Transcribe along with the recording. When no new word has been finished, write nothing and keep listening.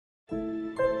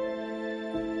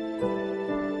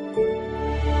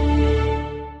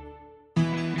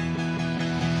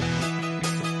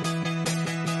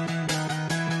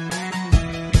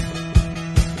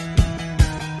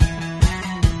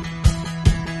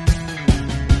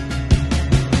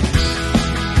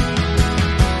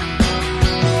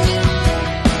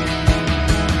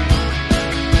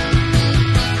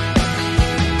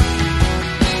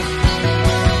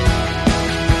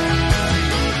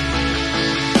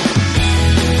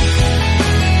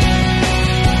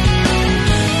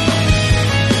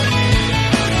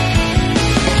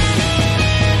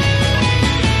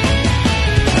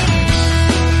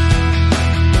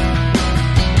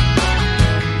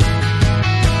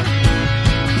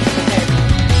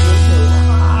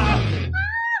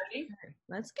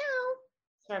Let's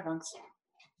go. Starbucks.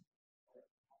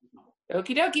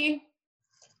 Okie dokie.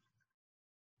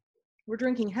 We're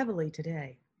drinking heavily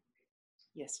today.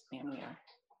 Yes, ma'am, we are.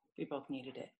 We both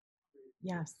needed it.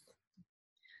 Yes.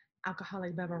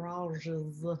 Alcoholic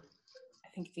beverages. I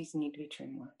think these need to be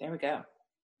trimmed more. There we go.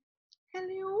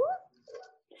 Hello.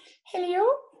 Hello.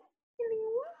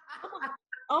 Hello.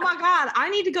 Oh my God. I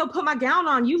need to go put my gown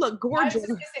on. You look gorgeous.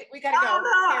 We gotta go.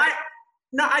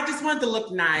 I just wanted to look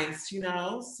nice, so.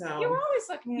 You always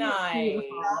look nice.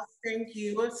 Well, thank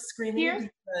you. Screaming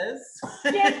Divas.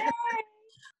 Yay.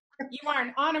 You are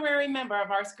an honorary member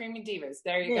of our Screaming Divas.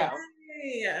 There you go.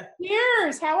 Yeah.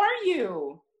 Cheers. How are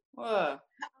you? I'm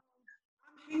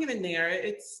hanging in there.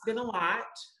 It's been a lot.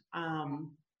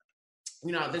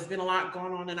 There's been a lot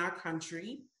going on in our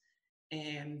country.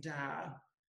 And,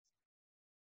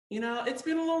 it's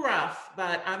been a little rough,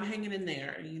 but I'm hanging in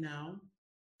there,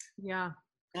 Yeah.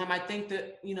 I think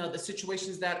that, the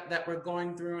situations that we're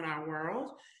going through in our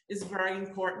world is very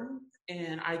important.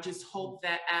 And I just hope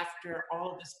that after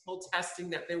all of this protesting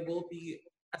that there will be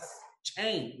a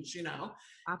change,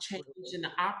 change in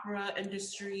the opera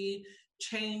industry,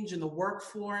 change in the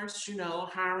workforce,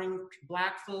 hiring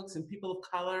Black folks and people of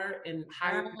color and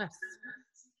hiring,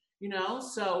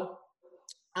 so,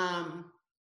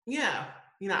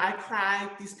 I cried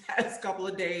these past couple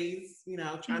of days,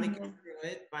 trying to get through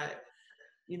it, but,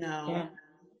 Yeah.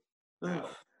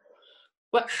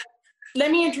 Well,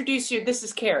 let me introduce you. This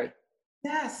is Carrie.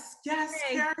 Yes,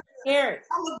 hey. Carrie.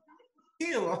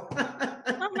 So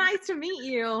nice to meet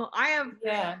you. I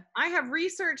have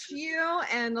researched you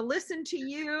and listened to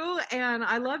you, and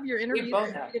I love your interview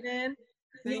that you did in.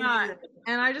 Yeah,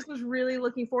 and I just was really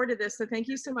looking forward to this. So thank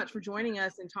you so much for joining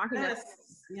us and talking to us.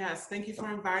 Yes, thank you for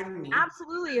inviting me.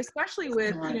 Absolutely, especially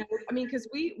with because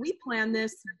we planned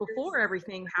this before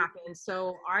everything happened.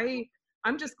 So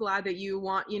I'm just glad that you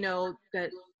want that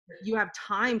you have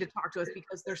time to talk to us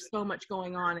because there's so much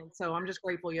going on, and so I'm just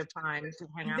grateful you have time to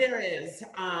hang out. There is,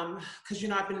 because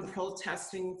I've been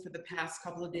protesting for the past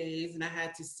couple of days, and I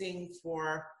had to sing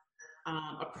for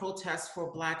a protest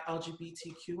for Black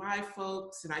LGBTQI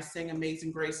folks, and I sang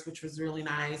Amazing Grace, which was really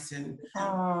nice, and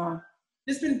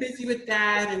just been busy with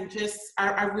that, and just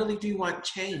I really do want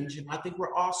change, and I think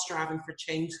we're all striving for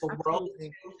change. The world is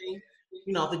changing.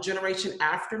 The generation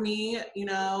after me,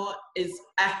 is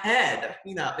ahead.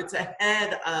 It's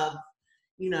ahead of,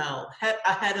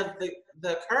 ahead of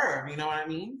the curve. You know what I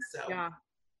mean? So yeah.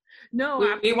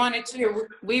 No, we wanted to.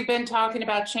 We've been talking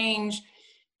about change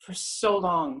for so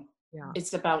long. Yeah.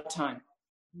 It's about time.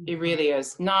 It really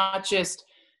is. Not just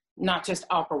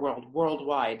opera world,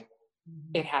 worldwide.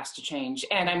 It has to change.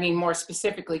 And I mean, more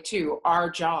specifically too, our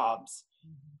jobs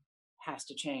has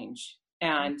to change.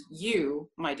 And you,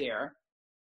 my dear,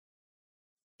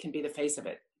 can be the face of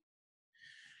it.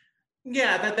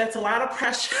 Yeah, that's a lot of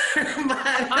pressure.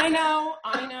 I know.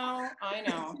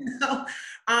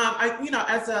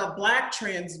 As a Black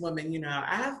trans woman,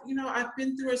 I've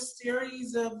been through a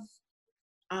series of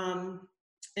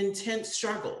intense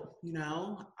struggle,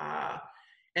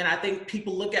 and I think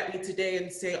people look at me today and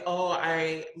say, oh,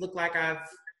 I look like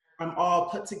I'm all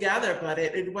put together, but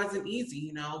it wasn't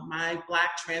easy. My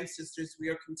Black trans sisters, we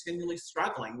are continually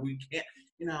struggling. We can't,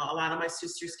 a lot of my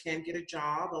sisters can't get a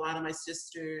job. A lot of my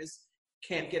sisters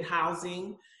can't get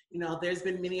housing. There's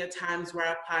been many a times where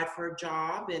I applied for a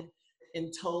job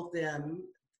and told them,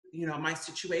 my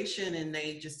situation, and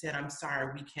they just said, I'm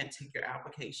sorry, we can't take your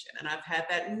application. And I've had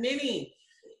that many,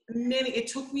 it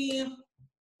took me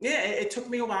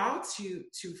a while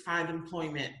to find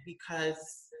employment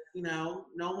because, no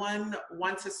one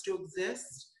wants us to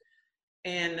exist.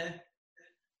 And,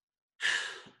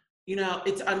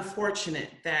 it's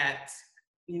unfortunate that,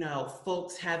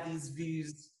 folks have these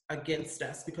views against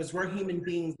us because we're human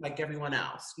beings like everyone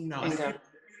else,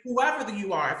 whoever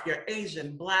you are, if you're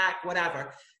Asian, Black,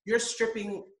 whatever, you're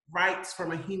stripping rights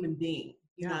from a human being,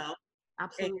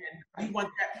 Absolutely. And you want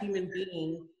that human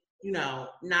being,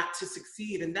 not to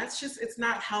succeed. And that's just, it's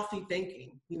not healthy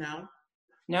thinking,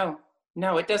 No,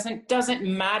 it doesn't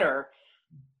matter.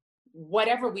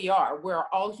 Whatever we are, we're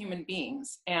all human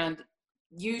beings. And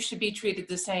you should be treated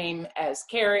the same as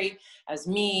Carrie, as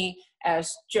me,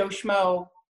 as Joe Schmo.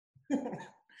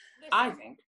 I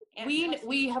think.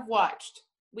 We have watched,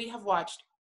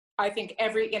 I think,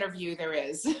 every interview there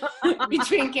is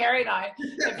between Carrie and I.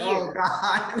 Oh,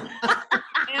 God.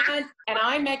 And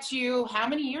I met you, how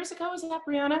many years ago was that,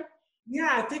 Breanna?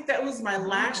 Yeah, I think that was my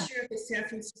last year at the San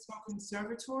Francisco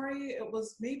Conservatory. It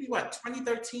was maybe,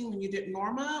 2013 when you did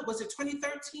Norma? Was it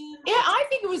 2013? Yeah, I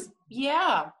think it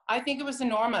was the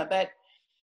Norma. But,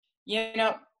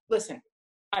 listen,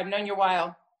 I've known you a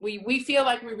while. We feel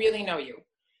like we really know you.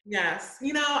 Yes.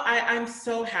 You know, I'm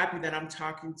so happy that I'm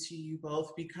talking to you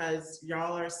both because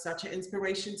y'all are such an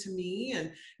inspiration to me. And,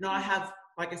 you know, I have,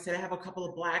 like I said, I have a couple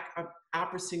of Black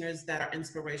opera singers that are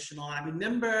inspirational. I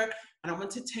remember when I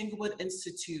went to Tanglewood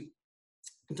Institute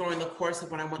during the course of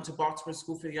when I went to Baltimore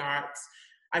School for the Arts,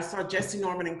 I saw Jesse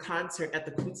Norman in concert at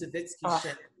the Kutzavitsky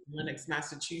Shed in Lenox,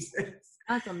 Massachusetts.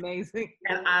 That's amazing.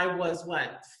 And I was,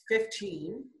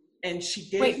 15? And she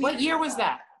gave Wait, me what year was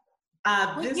that?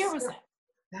 What year was that?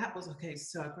 That was, okay,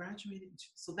 so I graduated,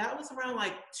 so that was around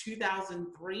like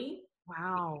 2003.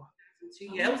 Wow.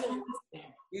 Yeah,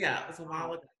 it was a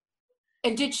while ago.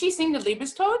 And did she sing the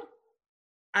Liebestod?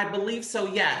 I believe so,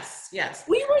 yes.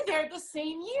 We were there the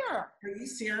same year. Are you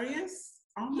serious?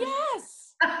 Oh my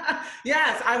yes.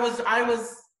 Yes, I was,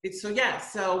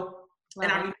 so, wow.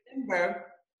 And I remember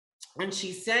when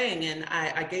she sang, and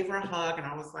I gave her a hug, and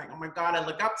I was like, oh my God, I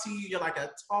look up to you. You're like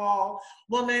a tall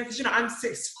woman, because, you know, I'm 6'2",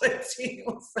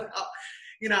 so,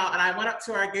 you know, and I went up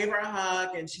to her, I gave her a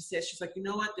hug, and she's like, you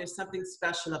know what, there's something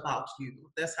special about you.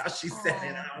 That's how she said it.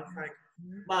 And I was like,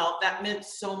 well, that meant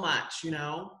so much, you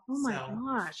know? Oh my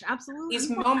gosh, absolutely. These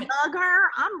moments, hug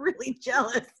her. I'm really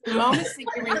jealous. The moments that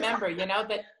you remember, you know,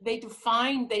 that they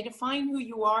define who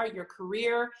you are, your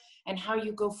career, and how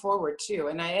you go forward too.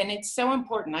 And it's so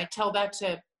important. I tell that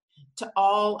to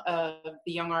all of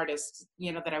the young artists,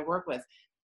 you know, that I work with.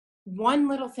 One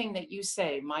little thing that you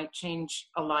say might change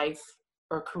a life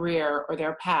or a career or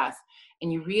their path.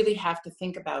 And you really have to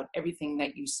think about everything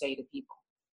that you say to people.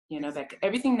 You know, that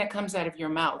everything that comes out of your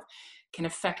mouth can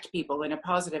affect people in a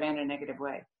positive and a negative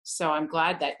way. So I'm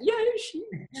glad that,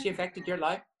 she affected your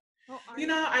life. You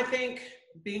know, I think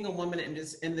being a woman in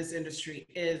this industry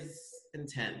is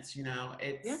intense, you know.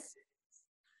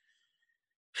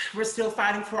 We're still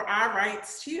fighting for our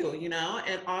rights too, you know,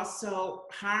 and also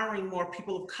hiring more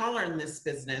people of color in this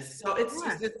business. So there's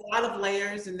a lot of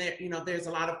layers, and there, you know, there's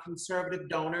a lot of conservative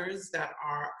donors that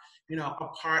are, you know, a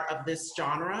part of this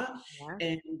genre.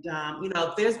 And, you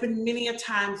know, there's been many a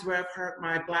times where I've heard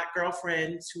my Black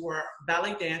girlfriends who are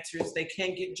ballet dancers, they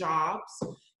can't get jobs,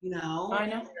 you know. I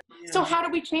know. So how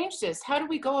do we change this? How do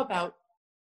we go about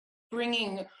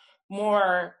bringing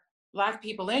more Black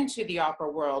people into the opera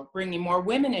world, bringing more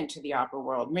women into the opera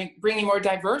world, bringing more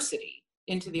diversity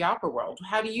into the opera world?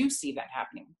 How do you see that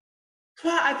happening?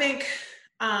 Well, I think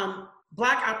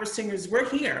Black opera singers, we're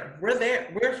here, we're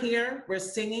there, we're here, we're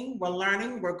singing, we're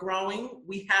learning, we're growing,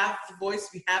 we have the voice,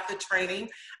 we have the training.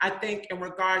 I think in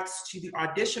regards to the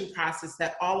audition process,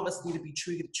 that all of us need to be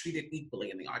treated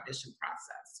equally in the audition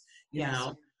process, you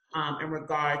know, in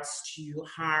regards to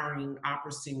hiring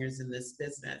opera singers in this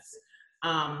business.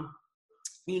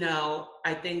 You know,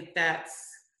 I think that's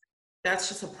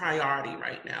just a priority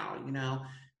right now, you know,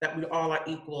 that we all are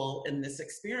equal in this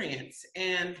experience.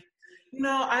 And, you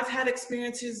know, I've had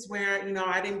experiences where, you know,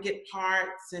 I didn't get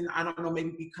parts, and I don't know,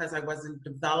 maybe because I wasn't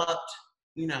developed,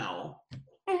 you know,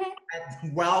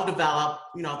 well developed,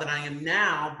 you know, than I am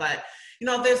now. But, you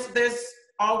know, there's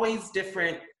always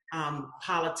different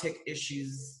politic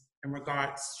issues in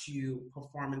regards to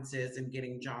performances and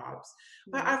getting jobs.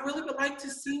 But I really would like to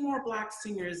see more Black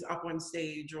singers up on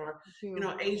stage, or, you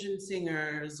know, Asian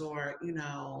singers, or, you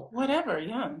know, whatever,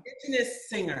 Indigenous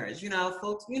singers, you know,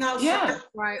 folks, you know,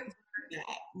 right.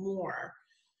 More,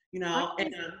 you know.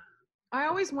 I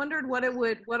always wondered what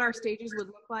our stages would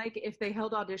look like if they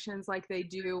held auditions like they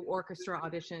do orchestra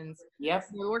auditions. Yes.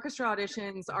 The orchestra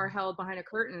auditions are held behind a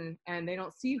curtain, and they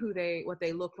don't see what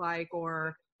they look like,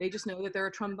 or they just know that they're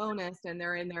a trombonist and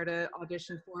they're in there to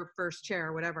audition for first chair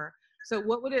or whatever. So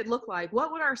what would it look like?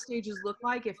 What would our stages look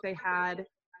like if they had,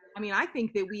 I mean, I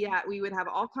think that we would have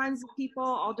all kinds of people,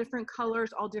 all different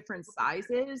colors, all different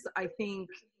sizes. I think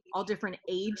all different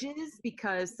ages,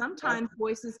 because sometimes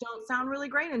voices don't sound really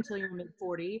great until you're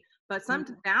mid-40, but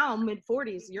now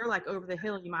mid-40s, you're like over the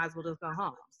hill, you might as well just go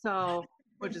home. So,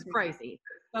 which is crazy.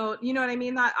 So, you know what I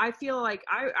mean? That I feel like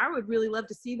I would really love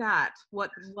to see that, what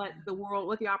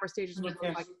the opera stages would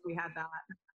look like if we had that.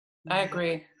 I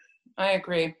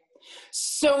agree.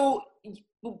 So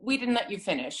we didn't let you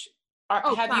finish.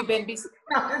 Have you been?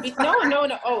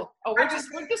 No. We're just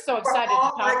so excited to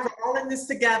talk. Like, we're all in this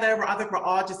together. I think we're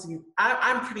all just.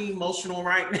 I'm pretty emotional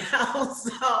right now,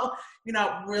 so, you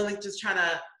know, really just trying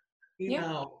to, you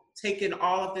know, take in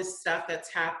all of this stuff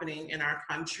that's happening in our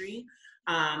country.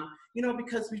 You know,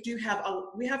 because we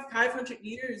have 500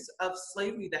 years of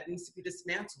slavery that needs to be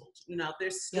dismantled. You know,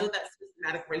 there's still that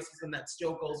systematic racism that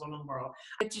still goes on in the world.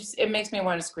 It makes me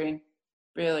want to scream.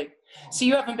 Really? So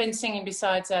you haven't been singing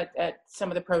besides at some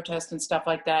of the protests and stuff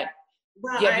like that?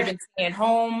 Well, Have you been singing at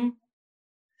home?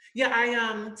 Yeah,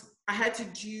 I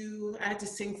had to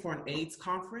sing for an AIDS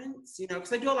conference, you know,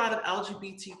 because I do a lot of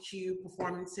LGBTQ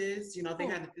performances. You know, they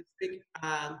had this big,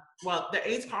 the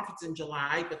AIDS conference in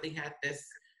July, but they had this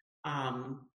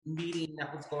meeting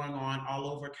that was going on all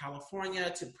over California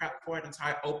to prep for it. And so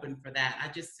I opened for that. I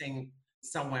just sing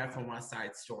somewhere from West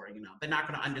Side Story, you know. They're not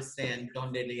going to understand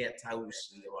Donde Liet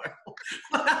Taushi or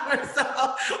whatever. So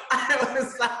I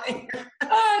was like...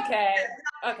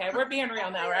 Okay, we're being real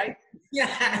now, right?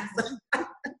 Yes.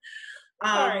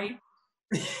 Sorry.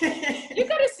 You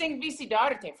got to sing Visi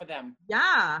Darte for them.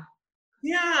 Yeah.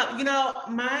 Yeah, you know,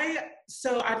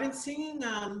 so I've been singing,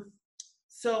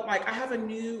 so like I have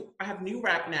new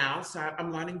rap now, so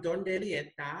I'm learning Donde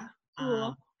Lieta,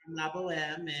 La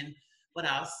Boheme, and what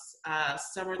else?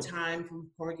 Summertime from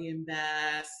Porgy and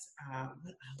Bess.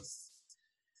 What else?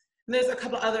 And there's a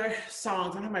couple other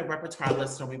songs. I don't have my repertoire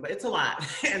list on me, but it's a lot.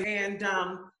 and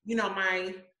you know,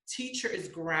 my teacher is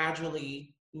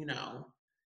gradually, you know,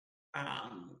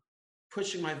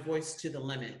 pushing my voice to the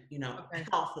limit, you know,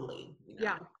 healthily. You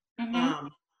know? Yeah.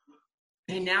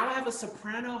 And now I have a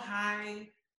soprano high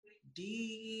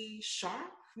D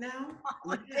sharp now.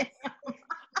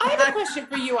 I have a question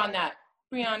for you on that,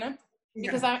 Breanna,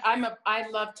 because I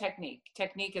love technique.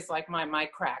 Technique is like my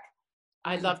crack.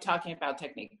 I love talking about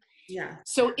technique. Yeah.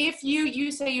 So if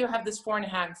you say you have this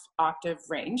 4.5 octave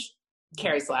range,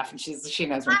 Carrie's laughing. She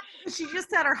knows me. She just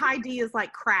said her high D is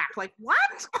like crack. Like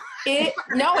what? It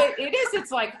is.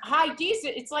 It's like high D.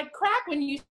 It's like crack when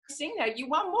you sing that. You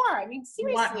want more. I mean,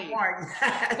 seriously. More,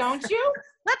 yes. Don't you?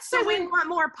 Let's say we want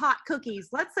more pot cookies.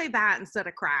 Let's say that instead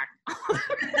of crack.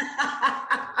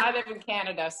 I live in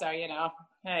Canada, so you know.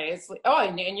 Hey, it's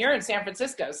and you're in San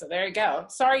Francisco, so there you go.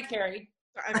 Sorry, Carrie.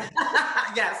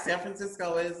 Yes, San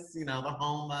Francisco is, you know, the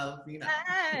home of, you know.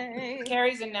 Hey.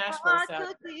 Carrie's in Nashville, so.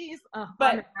 Cookies.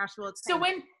 But Nashville, so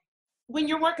when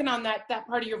you're working on that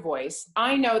part of your voice,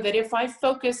 I know that if I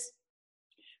focus,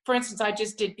 for instance, I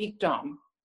just did Peak Dome,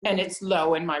 and it's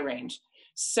low in my range.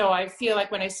 So I feel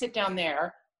like when I sit down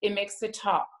there, it makes the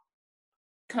top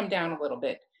come down a little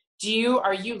bit.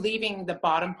 Are you leaving the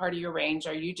bottom part of your range?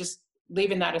 Are you just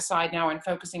leaving that aside now and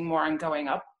focusing more on going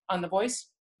up on the voice?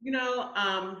 You know,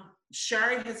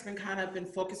 Sherry has been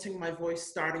focusing my voice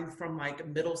starting from like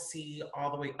middle C all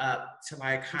the way up to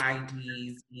like high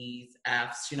D's, E's,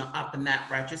 F's, you know, up in that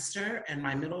register and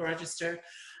my middle register.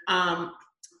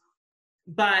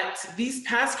 But these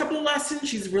past couple of lessons,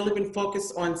 she's really been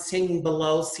focused on singing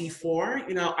below C4,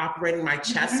 you know, operating my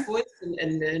chest voice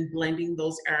and then blending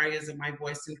those areas of my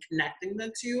voice and connecting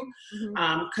the two.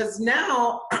 Because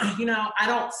now, you know, I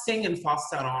don't sing in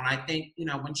falsetto. And I think, you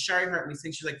know, when Sherry heard me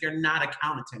sing, she's like, you're not a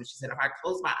countertenor. She said, if I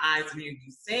close my eyes and hear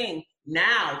you sing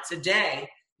now, today,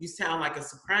 you sound like a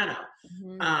soprano.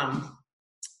 I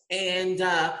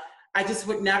just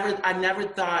I never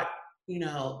thought, you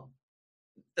know,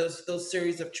 those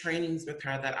series of trainings with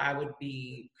her that I would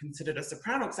be considered a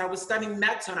soprano, because I was studying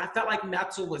mezzo and I felt like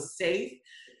mezzo was safe.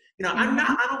 You know, I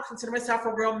don't consider myself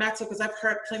a real mezzo because I've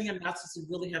heard plenty of mezzos who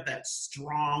really have that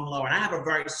strong lower. And I have a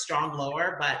very strong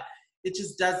lower, but it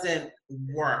just doesn't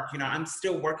work. You know, I'm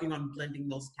still working on blending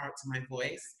those parts of my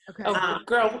voice. Okay.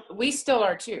 Girl, we still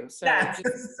are too. So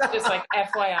just like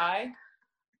FYI.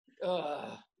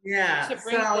 Ugh. Yeah. To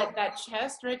bring that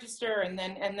chest register and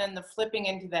then the flipping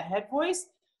into the head voice.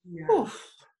 Yeah. Oof,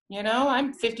 you know,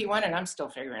 I'm 51 and I'm still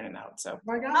figuring it out. So. Oh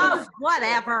my God. Oh,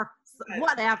 whatever.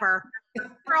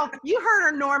 Girl, you heard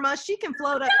her, Norma. She can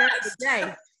float up there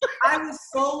today. I was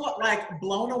so like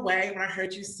blown away when I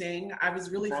heard you sing. I was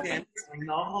really fantasizing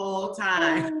the whole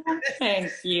time.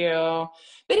 Thank you.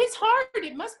 But it's hard.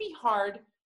 It must be hard.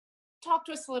 Talk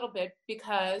to us a little bit,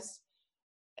 because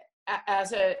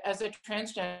as a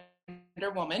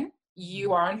transgender woman,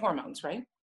 you are on hormones, right?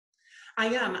 I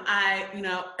am. I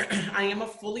am a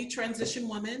fully transitioned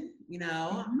woman. You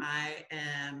know, I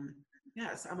am.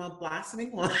 Yes, I'm a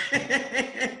blossoming woman.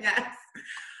 Yes.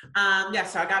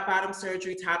 So I got bottom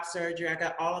surgery, top surgery. I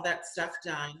got all of that stuff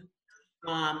done.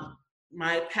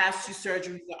 My past 2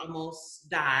 surgeries, I almost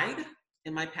died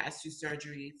in my past 2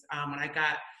 surgeries. When I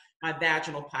got my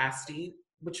vaginoplasty,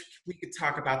 which we could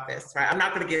talk about this, right? I'm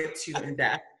not going to get too in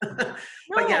depth.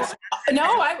 But yes. No,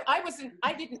 I wasn't.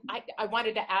 I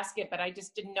wanted to ask it, but I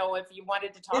just didn't know if you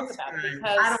wanted to talk about it,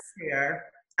 because I don't care.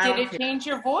 Did it change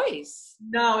your voice?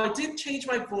 No, it didn't change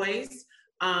my voice.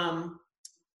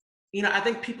 You know, I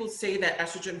think people say that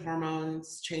estrogen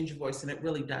hormones change your voice, and it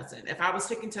really doesn't. If I was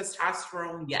taking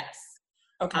testosterone, yes.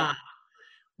 Okay.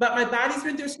 But my body's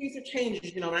been through a series of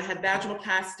changes. You know, when I had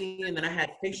vaginoplasty and then I had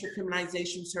facial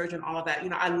feminization surgery and all of that, you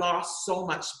know, I lost so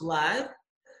much blood.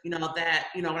 that,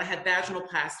 when I had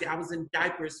vaginoplasty, I was in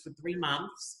diapers for 3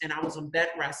 months and I was on bed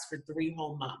rest for 3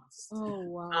 whole months. Oh,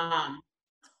 wow.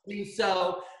 And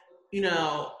so,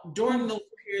 during those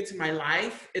periods of my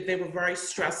life, they were very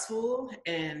stressful,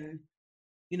 and,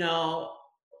 it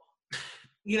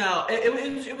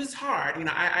was hard.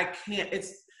 I can't,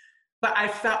 but I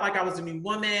felt like I was a new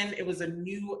woman. It was a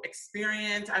new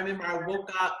experience. I remember I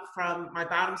woke up from my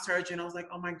bottom surgery and I was like,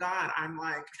 oh my God, I'm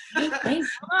like, wait.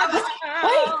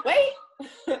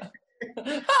 Hallelujah.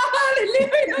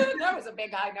 That was a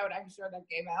big high note. I'm sure that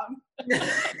came out.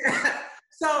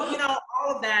 So,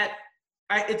 all of that,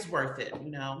 it's worth it.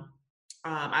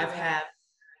 I've had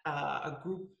a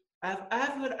group, I've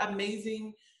had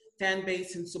amazing fan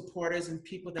base and supporters and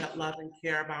people that love and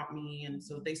care about me. And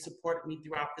so they supported me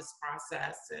throughout this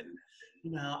process. And,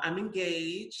 I'm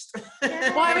engaged.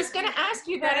 Well, I was going to ask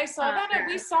you that. I saw that.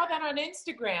 We saw that on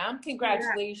Instagram.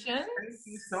 Congratulations. Yeah. Thank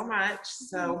you so much.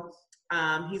 So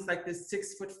he's like this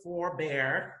 6'4"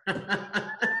 bear. I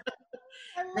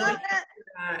love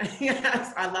it.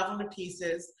 Yes, I love him to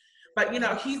pieces. But,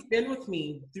 he's been with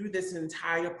me through this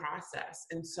entire process.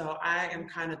 And so I am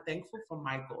kind of thankful for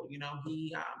Michael. He,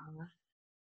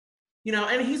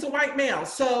 and he's a white male.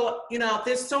 So,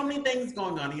 there's so many things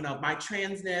going on, my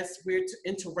transness, we're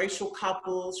interracial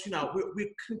couples,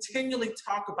 we continually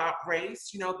talk about race,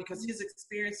 because his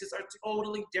experiences are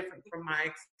totally different from my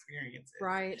experiences.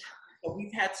 Right. So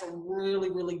we've had some really,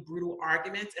 really brutal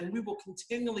arguments, and we will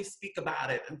continually speak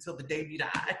about it until the day we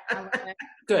die.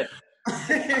 Good.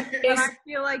 But I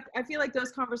feel like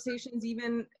those conversations,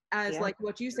 even as like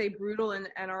what you say, brutal and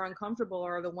are uncomfortable,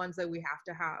 are the ones that we have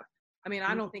to have. I mean,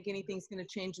 I don't think anything's going to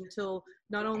change until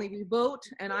not only we vote,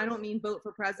 and I don't mean vote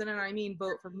for president, I mean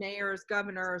vote for mayors,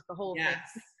 governors, the whole thing.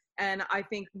 And I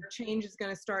think change is going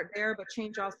to start there, but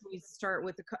change also needs to start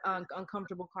with the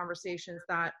uncomfortable conversations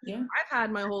that I've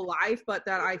had my whole life, but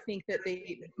that I think that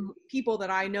people that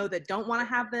I know that don't want to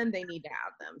have them, they need to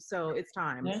have them. So it's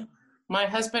time. Yeah. My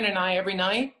husband and I, every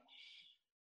night,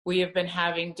 we have been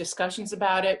having discussions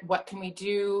about it. What can we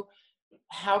do?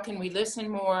 How can we listen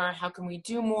more? How can we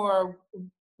do more?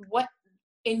 What,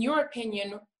 in your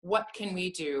opinion, what can we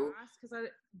do?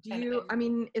 I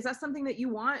mean, is that something that you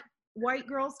want white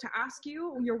girls to ask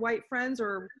you, your white friends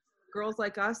or girls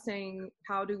like us, saying,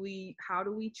 how do we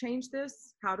change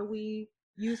this? How do we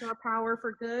use our power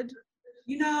for good?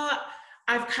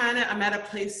 I'm at a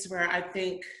place where I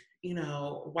think,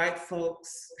 white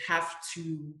folks have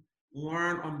to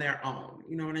learn on their own.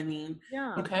 You know what I mean?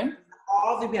 Yeah. Okay.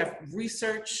 We have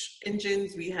research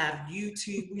engines, we have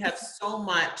YouTube, we have so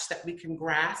much that we can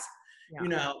grasp,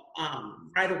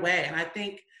 right away. And I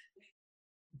think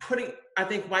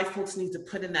white folks need to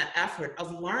put in that effort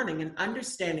of learning and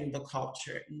understanding the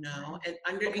culture, and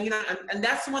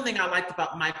that's the one thing I liked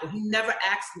about Michael. He never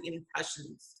asked me any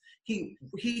questions. He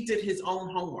did his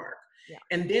own homework. Yeah.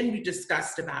 And then we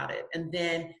discussed about it. And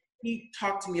then he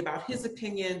talked to me about his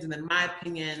opinions and then my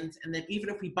opinions. And then even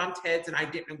if we bumped heads and I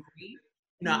didn't agree,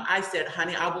 I said,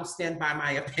 honey, I will stand by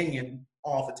my opinion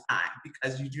all the time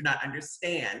because you do not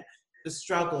understand the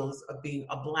struggles of being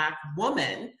a Black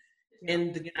woman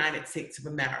in the United States of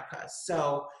America.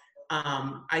 So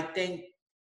I think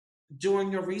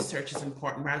doing your research is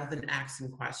important rather than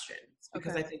asking questions,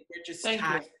 because I think we're just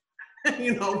tired.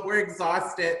 We're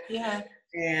exhausted. Yeah.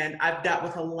 And I've dealt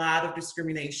with a lot of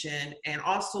discrimination, and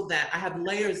also that I have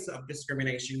layers of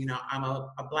discrimination. I'm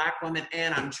a Black woman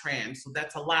and I'm trans. So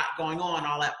that's a lot going on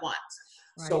all at once.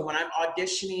 Right. So when I'm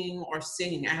auditioning or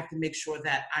singing, I have to make sure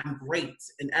that I'm great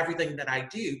in everything that I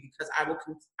do, because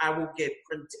I will get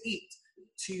critiqued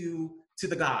to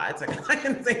the gods. I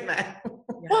can say that.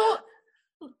 Well,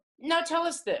 now tell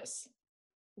us this.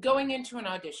 Going into an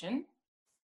audition,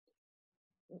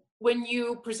 when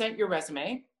you present your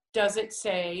resume, does it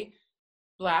say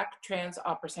Black trans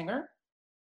opera singer?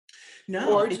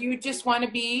 No. Or do you just want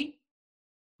to be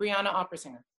Breanna opera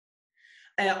singer?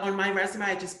 On my resume,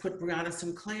 I just put Breanna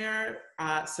Sinclaire,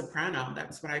 soprano.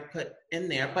 That's what I put in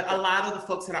there. But a lot of the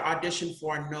folks that I audition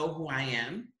for know who I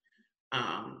am.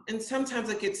 And sometimes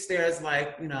it gets there as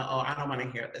like, oh, I don't want to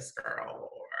hear this girl,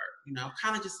 or,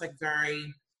 kind of just like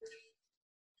very,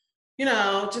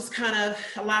 just kind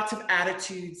of lots of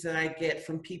attitudes that I get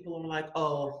from people who are like,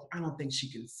 oh, I don't think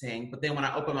she can sing. But then when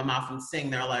I open my mouth and sing,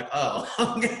 they're like, oh,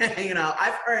 okay.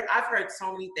 I've heard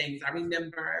so many things. I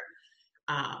remember,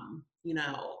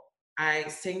 I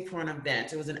sang for an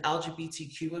event. It was an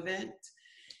LGBTQ event.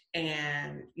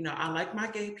 And, I like my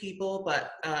gay people,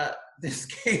 but this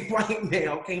gay white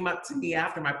male came up to me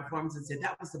after my performance and said,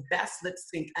 that was the best lip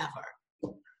sync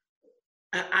ever.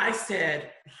 And I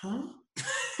said, huh?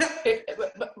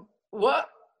 What?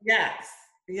 Yes.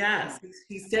 Yes,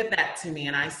 he said that to me,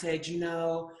 and I said,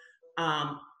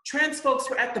 trans folks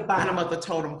were at the bottom of the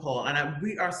totem pole, and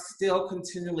we are still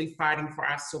continually fighting for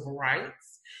our civil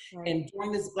rights. Right. And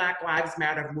during this Black Lives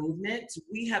Matter movement,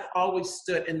 we have always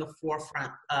stood in the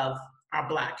forefront of our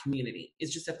Black community.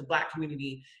 It's just that the Black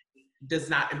community does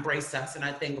not embrace us. And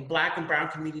I think Black and brown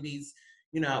communities,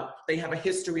 they have a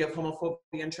history of homophobia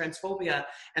and transphobia.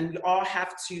 And we all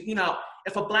have to,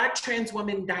 if a Black trans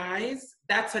woman dies,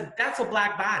 that's a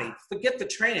Black body. Forget the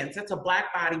trans, that's a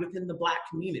Black body within the Black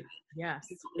community. Yes.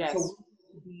 So we need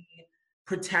to be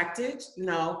protected,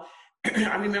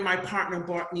 I remember my partner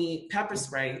bought me pepper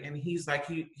spray, and he's like,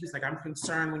 I'm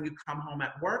concerned when you come home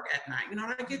at work at night.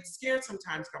 I get scared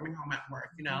sometimes coming home at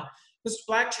work, because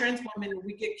Black trans women,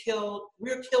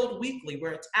 we're killed weekly,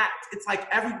 we're attacked. It's like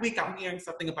every week I'm hearing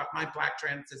something about my Black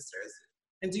trans sisters.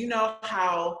 And do you know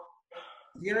how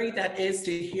scary that is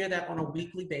to hear that on a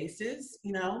weekly basis,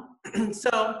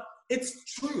 So it's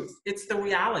truth, it's the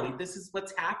reality. This is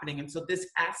what's happening. And so this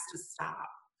has to stop.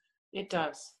 It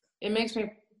does. It makes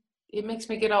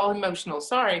me get all emotional.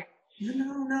 Sorry.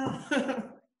 No.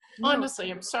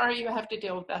 Honestly, I'm sorry you have to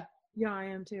deal with that. Yeah, I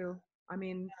am too. I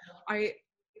mean,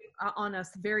 on a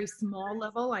very small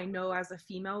level, I know as a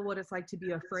female what it's like to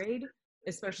be afraid,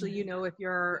 especially, if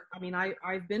you're,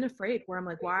 I've been afraid where I'm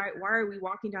like, why are we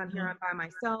walking down here? I'm by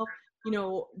myself.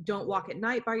 Don't walk at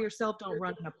night by yourself. Don't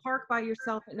run in a park by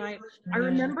yourself at night. I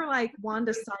remember like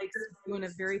Wanda Sykes doing a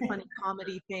very funny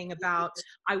comedy thing about,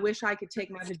 I wish I could take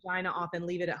my vagina off and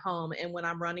leave it at home. And when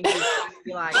I'm running, I'd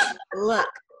be like, look,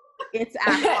 it's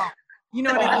at home. You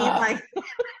know what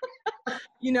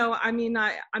I mean?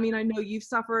 Like, I know you've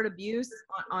suffered abuse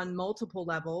on multiple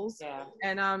levels. Yeah.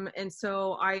 And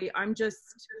so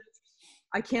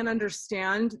I can't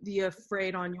understand the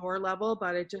afraid on your level,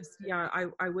 but it just,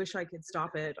 I wish I could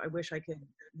stop it. I wish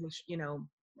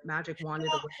magic wanted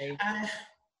away.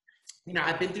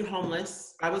 I've been through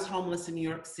homeless. I was homeless in New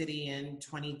York City in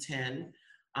 2010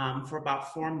 for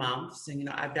about 4 months. And,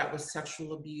 I've dealt with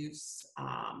sexual abuse.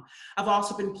 I've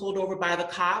also been pulled over by the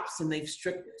cops, and they've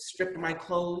stripped my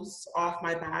clothes off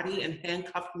my body and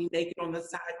handcuffed me naked on the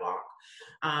sidewalk.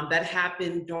 That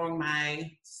happened during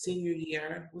my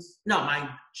my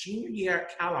junior year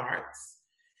at Cal Arts.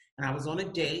 And I was on a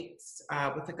date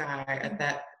with a guy at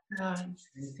that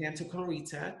in Santa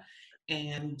Clarita.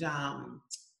 And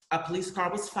a police car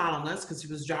was following us because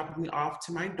he was dropping me off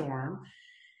to my dorm.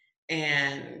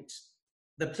 And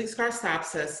the police car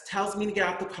stops us, tells me to get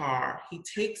out the car. He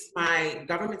takes my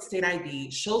government state ID,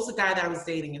 shows the guy that I was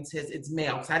dating, and says it's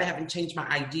male, because I haven't changed my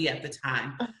ID at the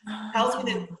time. Tells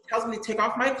me to take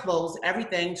off my clothes,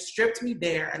 everything, stripped me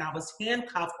bare, and I was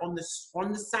handcuffed on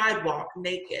the sidewalk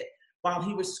naked while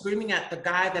he was screaming at the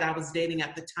guy that I was dating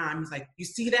at the time. He's like, "You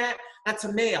see that? That's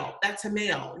a male. That's a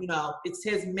male. It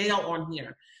says male on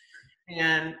here."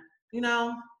 And,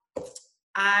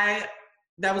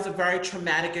 that was a very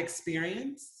traumatic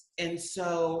experience. And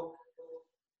so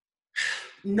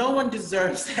no one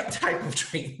deserves that type of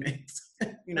treatment,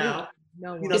 No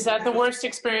one. Is that the worst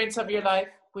experience of your life?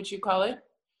 Would you call it?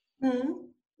 Mm-hmm.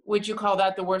 Would you call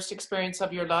that the worst experience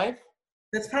of your life?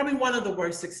 That's probably one of the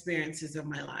worst experiences of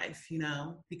my life,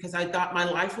 because I thought my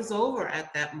life was over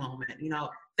at that moment.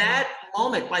 That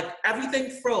moment, like everything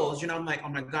froze, I'm like, oh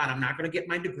my God, I'm not going to get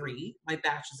my degree, my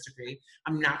bachelor's degree.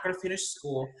 I'm not going to finish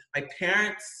school. My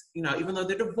parents, even though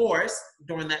they're divorced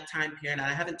during that time period, and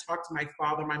I haven't talked to my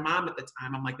father or my mom at the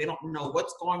time, I'm like, they don't know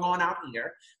what's going on out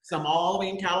here. So I'm all the way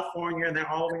in California and they're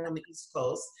all the way on the East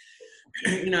Coast,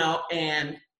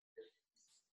 and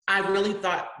I really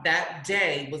thought that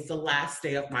day was the last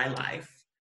day of my life.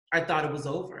 I thought it was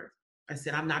over. I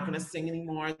said, I'm not going to sing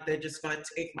anymore. They're just going to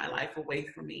take my life away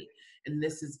from me. And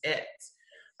this is it.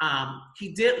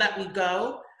 He did let me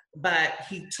go, but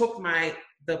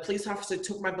the police officer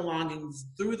took my belongings,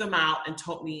 threw them out, and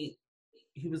told me,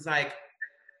 he was like,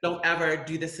 don't ever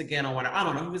do this again or whatever. I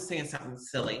don't know. He was saying something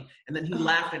silly. And then he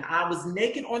left, and I was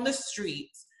naked on the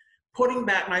streets, putting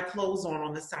back my clothes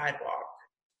on the sidewalk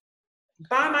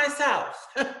by myself.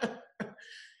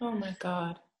 Oh my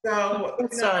God. So,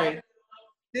 sorry.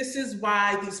 This is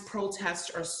why these protests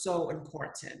are so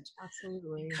important.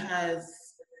 Absolutely. Because,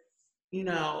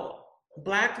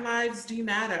 Black lives do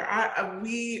matter.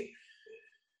 We,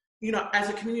 as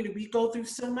a community, we go through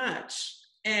so much.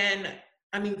 And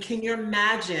can you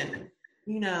imagine,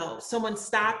 someone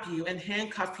stop you and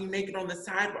handcuff you naked on the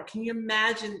sidewalk? Can you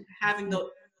imagine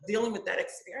dealing with that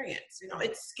experience?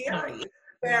 It's scary. It's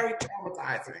very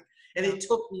traumatizing. And it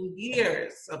took me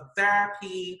years of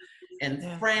therapy and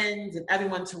friends and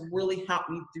everyone to really help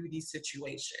me through these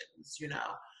situations,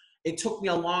 It took me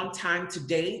a long time to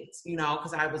date, you know,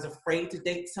 because I was afraid to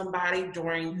date somebody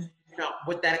during, you know,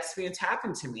 what that experience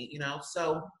happened to me, you know.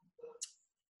 So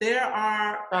there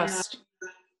are, you know,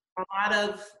 a lot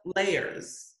of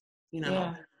layers, you know.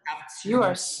 Yeah.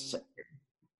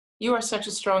 You are such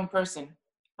a strong person.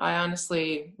 I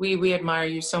honestly, we admire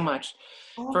you so much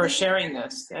for sharing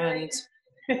this. And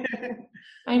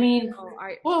I mean,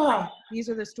 these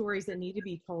are the stories that need to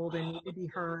be told and need to be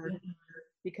heard,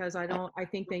 because I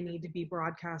think they need to be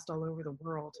broadcast all over the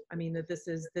world. I mean, that this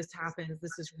happens,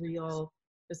 this is real,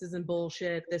 this isn't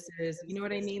bullshit, this is, you know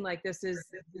what I mean? Like this,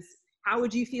 how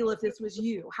would you feel if this was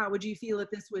you? How would you feel if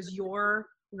this was your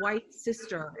white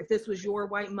sister? If this was your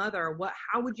white mother,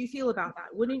 how would you feel about that?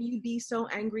 Wouldn't you be so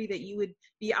angry that you would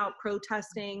be out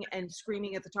protesting and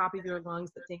screaming at the top of your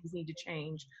lungs that things need to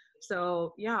change?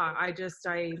 So yeah, I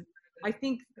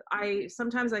think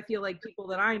sometimes I feel like people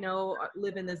that I know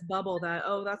live in this bubble that,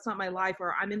 oh, that's not my life,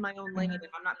 or I'm in my own lane and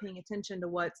I'm not paying attention to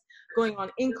what's going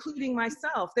on, including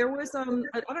myself. There was, I don't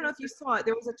know if you saw it,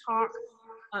 there was a talk,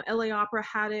 LA Opera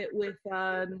had it with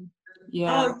our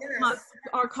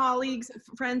colleagues,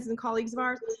 friends and colleagues of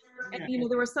ours. And, you know,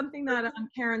 there was something that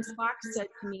Karen Slack said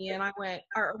to me, and I went,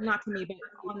 or not to me, but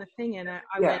on the thing, and I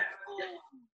went,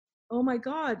 oh my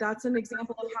God, that's an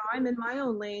example of how I'm in my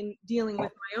own lane dealing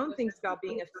with my own things about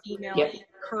being a female, being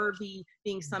curvy,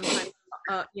 being sometimes,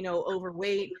 you know,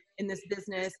 overweight in this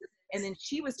business. And then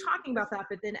she was talking about that,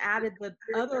 but then added the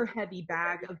other heavy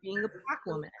bag of being a Black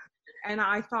woman. And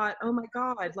I thought, oh my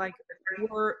God, like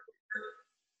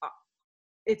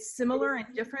it's similar and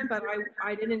different, but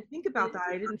I didn't think about that.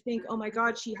 I didn't think, oh my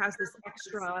God, she has this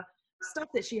extra stuff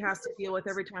that she has to deal with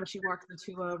every time she walks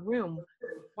into a room.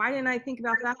 Why didn't I think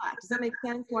about that? Does that make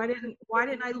sense? Why didn't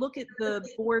I look at the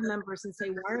board members and say,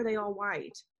 why are they all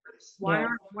white? Why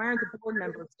aren't the board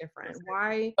members different?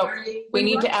 Why? We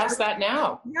need to ask that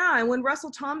now. Yeah, and when Russell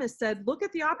Thomas said, look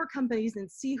at the opera companies and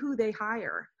see who they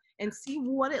hire and see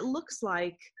what it looks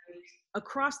like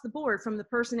across the board, from the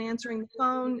person answering the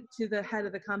phone to the head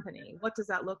of the company. What does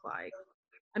that look like?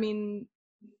 I mean,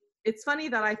 it's funny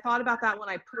that I thought about that when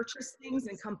I purchased things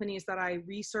in companies that I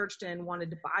researched and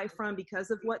wanted to buy from because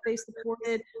of what they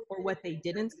supported or what they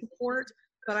didn't support,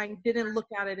 but I didn't look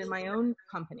at it in my own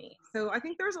company. So I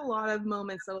think there's a lot of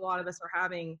moments that a lot of us are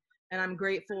having, and I'm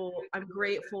grateful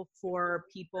for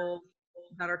people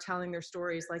that are telling their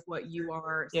stories like what you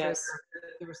are. Yes.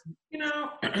 So you know,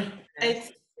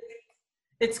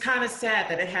 it's kind of sad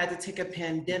that it had to take a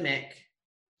pandemic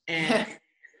and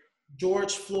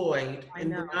George Floyd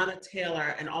and Breanna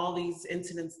Taylor and all these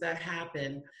incidents that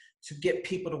happen to get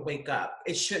people to wake up.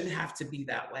 It shouldn't have to be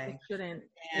that way. It shouldn't.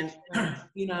 And,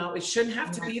 you know, it shouldn't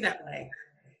have to be that way.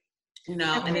 You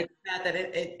know, and it's sad that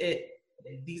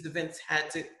these events had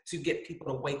to get people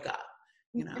to wake up.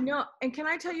 You know? No, and can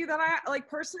I tell you that I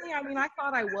personally, I mean, I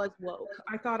thought I was woke.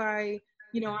 I thought I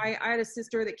had a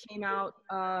sister that came out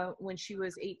when she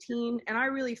was 18, and I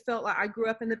really felt like I grew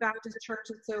up in the Baptist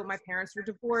church, and so my parents were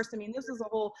divorced. I mean, this was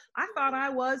I thought I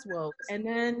was woke. And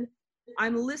then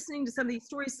I'm listening to some of these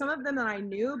stories, some of them that I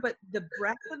knew, but the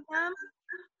breadth of them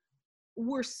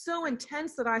were so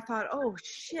intense that I thought, oh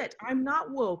shit, I'm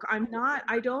not woke. I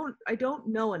don't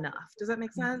know enough. Does that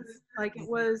make sense? Like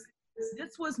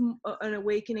this was an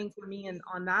awakening for me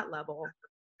on that level,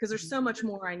 because there's so much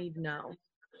more I need to know.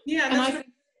 Yeah.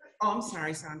 I'm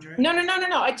sorry, Sandra. No.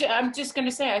 I'm just going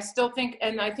to say, I still think,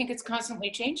 and I think it's constantly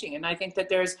changing. And I think that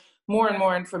there's more and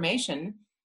more information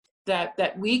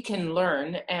that we can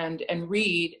learn and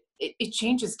read. It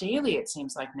changes daily, it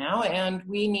seems like now. And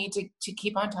we need to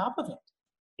keep on top of it.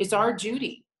 It's our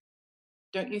duty.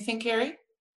 Don't you think, Carrie?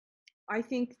 I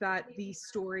think that these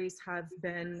stories have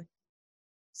been,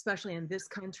 especially in this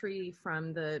country,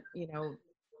 from the,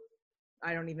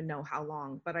 I don't even know how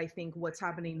long, but I think what's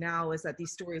happening now is that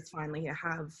these stories finally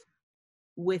have,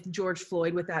 with George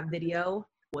Floyd, with that video,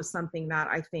 was something that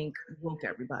I think woke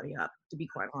everybody up, to be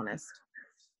quite honest.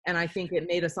 And I think it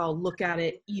made us all look at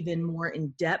it even more in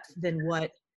depth than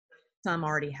what some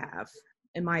already have,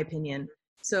 in my opinion.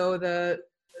 So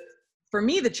for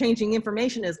me, the changing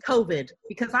information is COVID,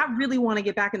 because I really want to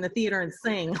get back in the theater and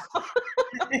sing.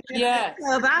 Yes.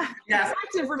 So that's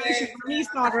information for me,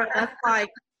 Sandra. That's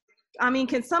like, I mean,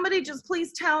 can somebody just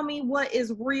please tell me what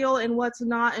is real and what's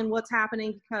not and what's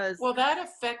happening? Because well, that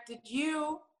affected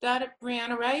you,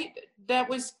 Breanna, right? That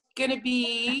was going to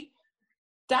be,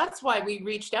 that's why we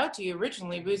reached out to you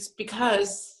originally, was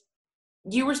because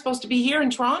you were supposed to be here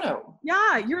in Toronto.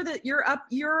 Yeah,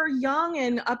 you're young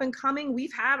and up and coming.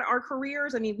 We've had our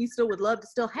careers. I mean, we still would love to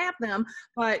still have them,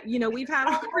 but you know, we've had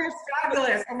our careers.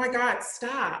 Fabulous. Oh my God,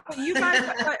 stop. But you guys,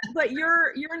 but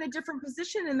you're in a different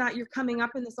position in that you're coming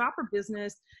up in this opera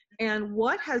business. And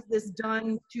what has this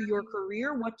done to your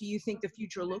career? What do you think the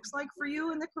future looks like for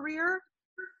you in the career?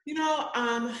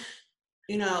 I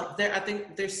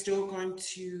think they're still going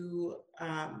to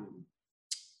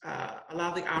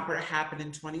allow the opera to happen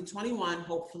in 2021,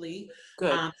 hopefully.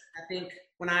 Good. I think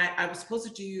when I was supposed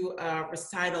to do a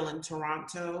recital in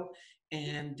Toronto,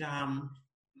 and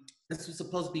this was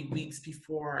supposed to be weeks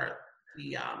before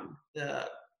the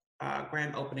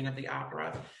grand opening of the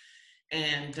opera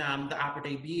and the opera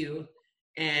debut.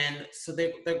 And so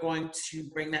they're going to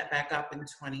bring that back up in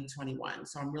 2021.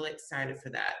 So I'm really excited for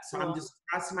that. So I'm just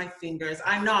crossing my fingers.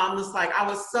 I know, I'm just like, I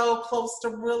was so close to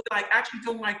really like actually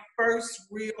doing my first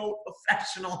real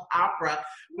professional opera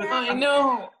with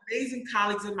amazing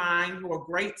colleagues of mine who are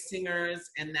great singers,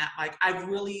 and that like, I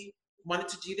really wanted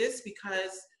to do this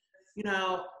because,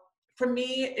 for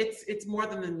me, it's more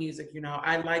than the music.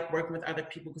 I like working with other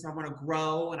people because I want to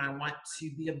grow and I want to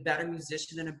be a better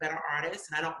musician and a better artist.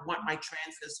 And I don't want my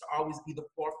transness to always be the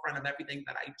forefront of everything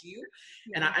that I do.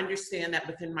 Yeah. And I understand that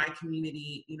within my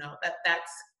community,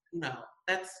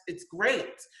 it's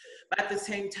great. But at the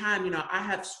same time, I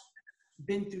have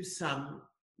been through some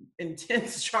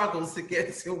intense struggles to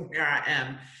get to where I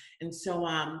am. And so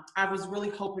I was really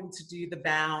hoping to do the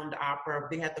Bound opera.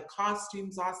 They had the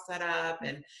costumes all set up,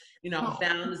 and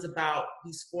Bound is about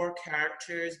these 4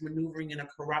 characters maneuvering in a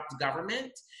corrupt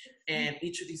government, and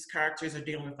each of these characters are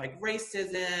dealing with like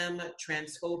racism,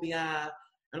 transphobia,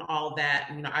 and all that.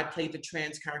 And I played the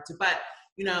trans character, but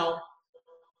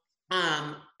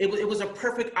it was a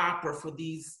perfect opera for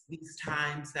these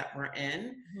times that we're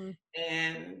in. Mm-hmm.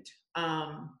 And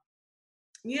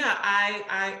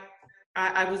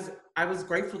I was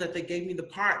grateful that they gave me the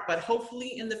part, but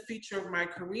hopefully in the future of my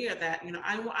career that,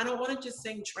 I don't want to just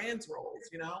sing trans roles,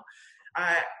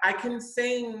 I can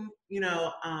sing,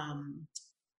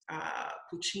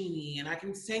 Puccini, and I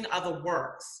can sing other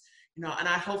works, and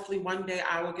I hopefully one day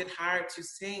I will get hired to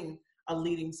sing a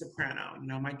leading soprano.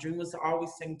 My dream was to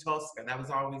always sing Tosca. That was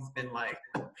always been like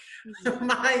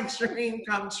my dream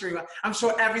come true. I'm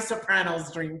sure every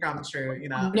soprano's dream come true,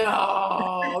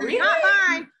 No, really? Not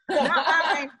mine.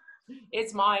 Not mine.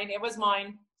 It's mine. It was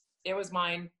mine. It was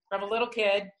mine. From a little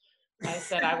kid, I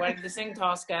said I wanted to sing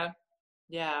Tosca.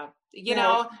 Yeah.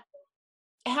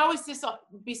 How is this,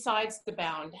 besides the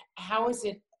Bound, how has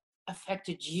it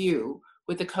affected you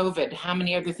with the COVID? How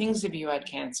many other things have you had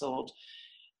canceled?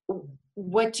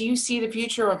 What do you see the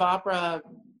future of opera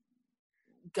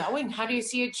going? How do you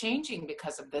see it changing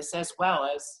because of this, as well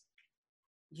as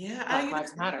Black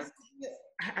Lives Matter?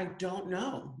 I don't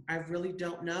know. I really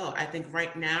don't know. I think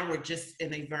right now we're just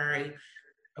in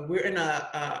we're in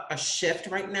a shift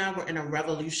right now. We're in a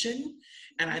revolution.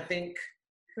 And I think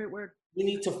we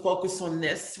need to focus on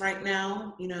this right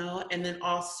now, and then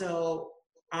also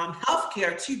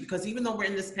healthcare too, because even though we're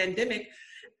in this pandemic,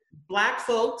 Black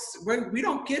folks, we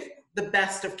don't get the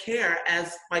best of care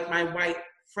as like my white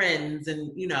friends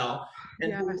and,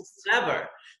 and whoever.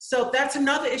 So that's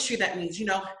another issue that needs,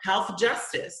 health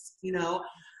justice. Even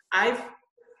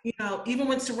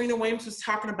when Serena Williams was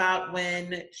talking about when,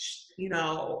 this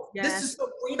is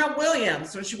Serena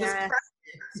Williams when she was pregnant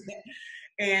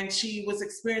and she was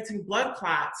experiencing blood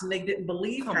clots and they didn't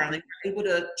believe her and they were able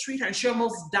to treat her and she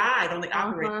almost died on the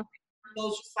operating room. So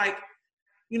it's just like,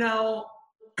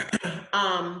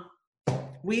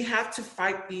 we have to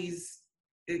fight these,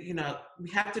 we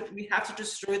have to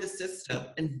destroy the system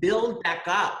and build back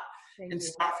up and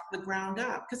start from the ground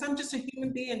up. Because I'm just a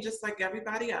human being, just like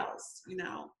everybody else,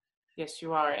 Yes,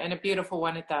 you are, and a beautiful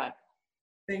one at that.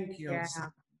 Thank you. Yeah.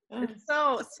 It's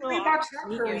so about your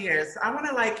careers. I want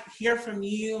to hear from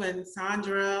you and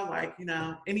Sandra,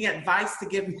 any advice to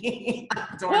give me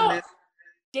during this.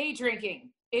 Day drinking.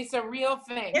 It's a real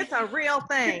thing. It's a real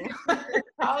thing.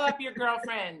 Call up your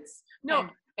girlfriends. No.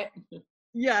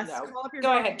 Yes. No. Call up your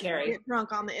Go ahead, Carrie. Get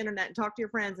drunk on the internet and talk to your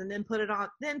friends, and then put it on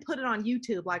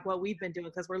YouTube, like what we've been doing,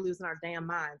 because we're losing our damn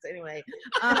minds. Anyway.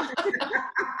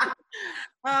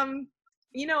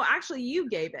 Actually, you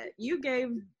gave it.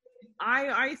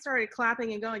 I started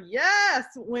clapping and going yes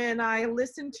when I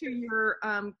listened to your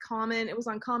comment. It was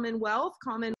on Commonwealth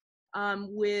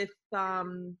with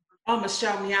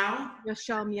Michelle Meow.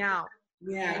 Michelle Meow.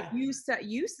 Yeah. And you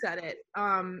said it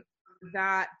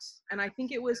that, and I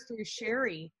think it was through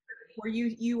Sherry, where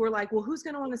you were like, well, who's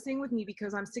gonna want to sing with me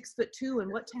because I'm 6'2"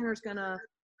 and what tenor's gonna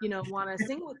want to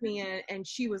sing with me. And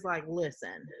she was like,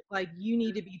 listen, like, you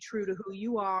need to be true to who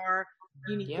you are.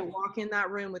 You need to walk in that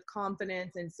room with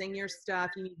confidence and sing your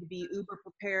stuff. You need to be uber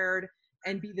prepared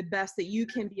and be the best that you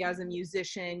can be as a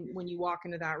musician when you walk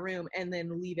into that room, and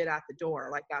then leave it at the door.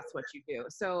 Like, that's what you do.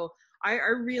 So I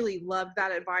really loved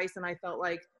that advice. And I felt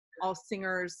like all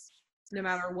singers, no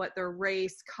matter what their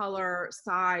race, color,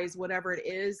 size, whatever it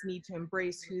is, need to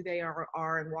embrace who they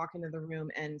are and walk into the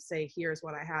room and say, here's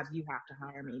what I have. You have to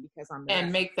hire me because I'm the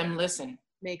best. Make them listen.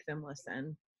 Make them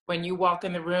listen. When you walk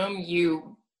in the room,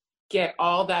 you get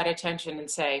all that attention and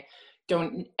say,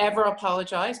 don't ever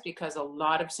apologize, because a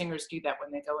lot of singers do that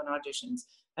when they go in auditions.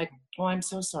 Like, oh, I'm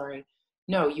so sorry.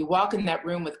 No, you walk in that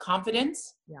room with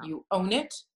confidence, you own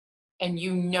it, and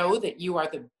you know that you are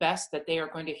the best that they are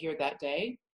going to hear that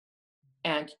day,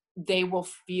 and they will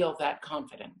feel that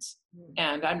confidence.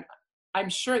 And I'm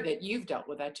sure that you've dealt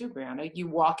with that too, Breanna. You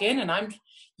walk in and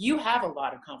you have a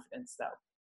lot of confidence though.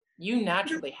 You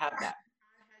naturally have that.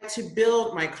 To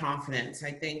build my confidence,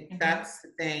 I think that's the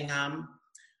thing.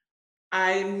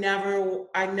 I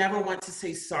never want to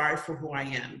say sorry for who I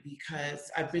am, because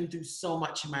I've been through so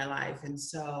much in my life. And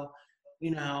so,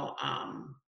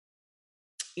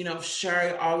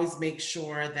 Sherry always makes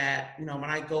sure that, when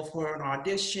I go for an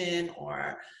audition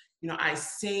or, I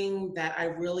sing, that I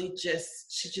really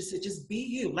she just said, just be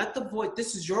you. Let the voice,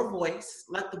 this is your voice.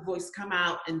 Let the voice come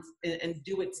out and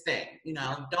do its thing.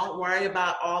 Don't worry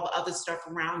about all the other stuff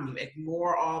around you.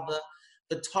 Ignore all the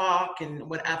talk and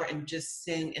whatever, and just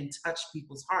sing and touch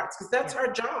people's hearts, because that's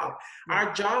our job.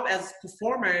 Our job as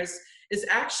performers is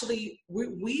actually,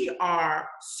 we are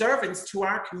servants to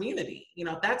our community.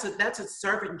 That's a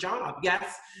servant job.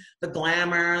 Yes, the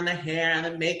glamour and the hair and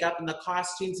the makeup and the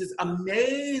costumes is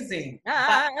amazing.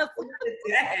 Yeah,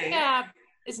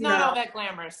 it's not all that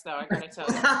glamorous though, I gotta tell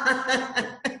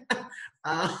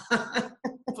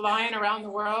you. Flying around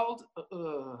the world.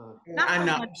 I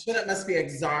know. I'm sure that must be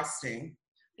exhausting.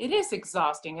 It is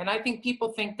exhausting. And I think people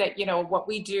think that, what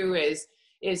we do is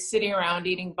sitting around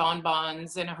eating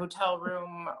bonbons in a hotel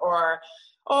room, or,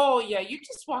 oh yeah, you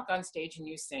just walk on stage and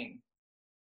you sing.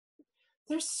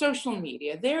 There's social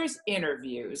media, there's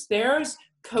interviews, there's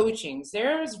coachings,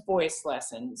 there's voice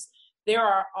lessons. There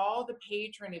are all the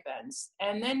patron events,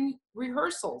 and then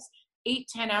rehearsals,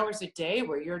 8-10 hours a day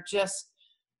where you're just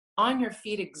on your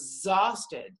feet,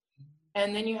 exhausted.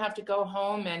 And then you have to go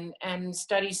home and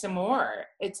study some more.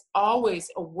 It's always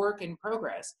a work in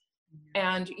progress.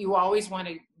 And you always want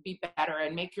to be better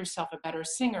and make yourself a better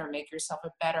singer, make yourself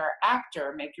a better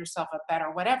actor, make yourself a better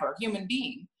whatever, human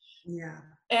being. Yeah.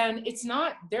 And it's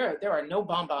not, there are no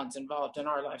bonbons involved in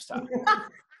our lifestyle.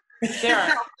 There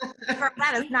are.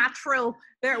 That is not true.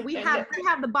 We have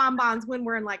the bonbons when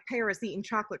we're in like Paris eating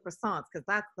chocolate croissants, because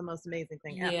that's the most amazing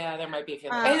thing ever. Yeah, there might be a few.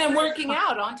 And then working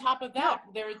out on top of that.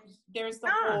 There's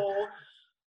the whole.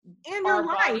 And your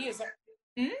life.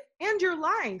 And your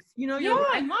life. Your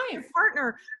life.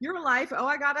 Partner, your life. Oh,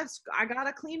 I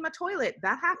gotta clean my toilet.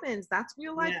 That happens. That's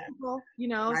real life, people.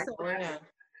 Right. So. Yeah.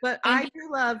 But I do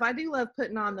love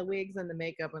putting on the wigs and the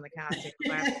makeup and the costume.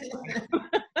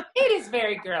 It is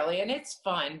very girly and it's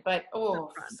fun, but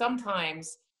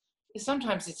sometimes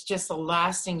it's just the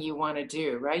last thing you want to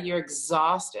do, right? You're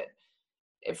exhausted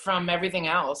from everything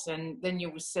else, and then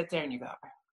you sit there and you go,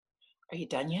 "Are you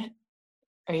done yet?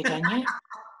 Are you done yet?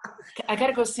 I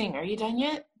gotta go sing. Are you done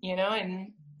yet?"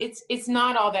 And it's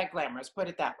not all that glamorous. Put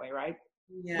it that way, right?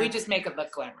 Yeah. We just make it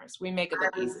look glamorous. We make it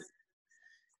look easy.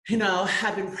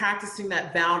 I've been practicing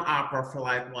that bound opera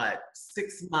for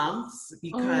 6 months,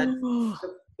 because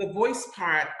the voice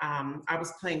part, I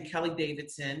was playing Kelly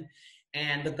Davidson,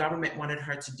 and the government wanted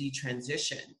her to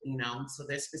detransition, so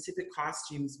there's specific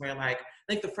costumes where I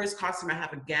think the first costume I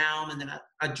have a gown and then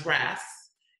a dress,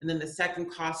 and then the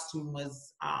second costume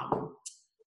was,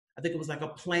 I think it was a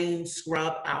plain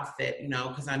scrub outfit,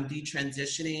 because I'm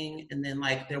detransitioning. And then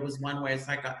there was one where it's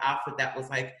an outfit that was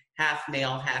half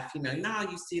male, half female. You know how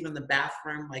you see it in the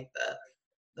bathroom,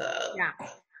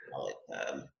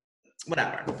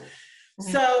 whatever.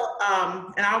 Mm-hmm. So,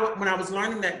 when I was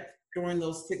learning that during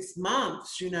those 6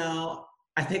 months,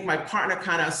 I think my partner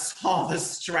kind of saw the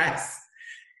stress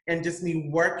and just me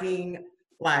working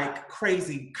like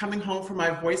crazy, coming home from my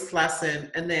voice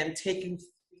lesson and then taking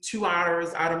 2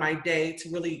 hours out of my day to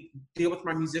really deal with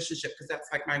my musicianship, because that's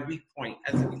my weak point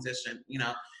as a musician,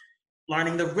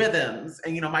 learning the rhythms.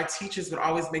 And, my teachers would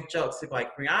always make jokes. They'd be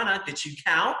like, "Breanna, did you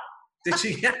count? Did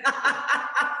you?"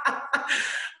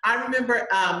 I remember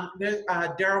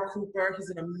Daryl Cooper,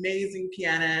 he's an amazing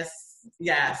pianist.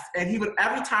 Yes. And he would,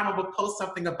 every time I would post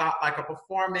something about a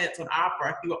performance, an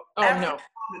opera, he would,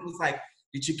 it was like,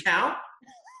 "Did you count?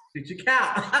 Did you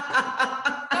count?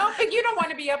 No, but you don't want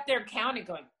to be up there counting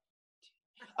going,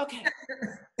 okay.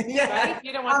 Yeah. Right?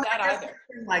 You don't want that either.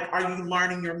 Like, are you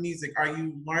learning your music? Are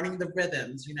you learning the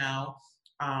rhythms, you know?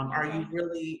 Are you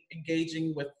really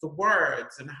engaging with the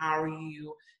words, and how are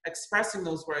you expressing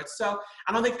those words? So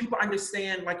I don't think people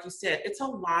understand, like you said, it's a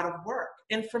lot of work.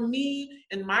 And for me,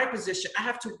 in my position, I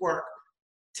have to work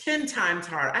 10 times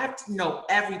harder. I have to know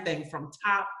everything from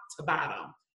top to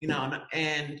bottom, you know,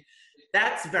 and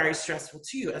that's very stressful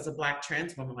too as a Black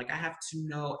trans woman. Like, I have to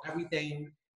know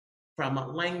everything from a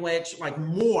language, like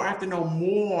more. I have to know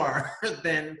more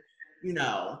than, you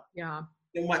know,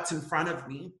 than what's in front of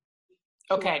me.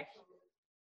 Okay.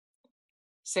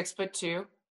 6'2".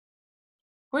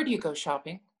 Where do you go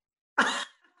shopping? All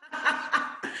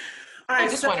right, I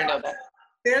just want to know that.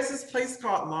 There's this place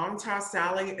called Long Toss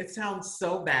Sally. It sounds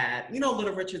so bad. You know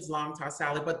Little Richard's Long Toss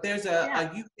Sally, but there's a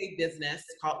UK business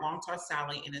called Long Toss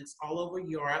Sally, and it's all over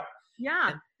Europe.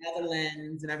 Yeah. And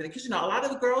Netherlands and everything. Because, you know, a lot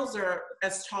of the girls are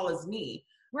as tall as me.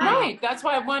 Right. That's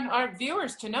why I want our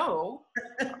viewers to know.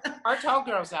 Our tall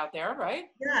girls out there, right?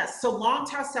 Yes. So Long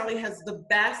Toss Sally has the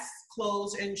best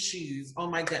clothes and shoes. Oh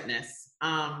my goodness.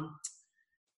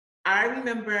 I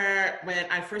remember when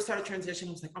I first started transitioning,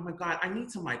 I was like, oh my God, I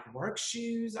need some like work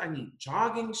shoes. I need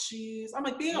jogging shoes. I'm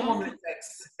like, being a woman is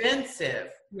expensive.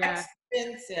 Yeah.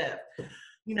 Expensive.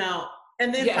 You know,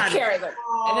 and then carry them.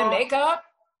 And then makeup.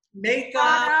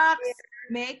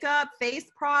 Makeup, face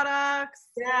products.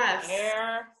 Yes.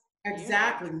 Hair.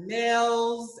 Exactly.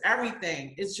 Nails,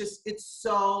 everything. It's just, it's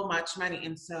so much money.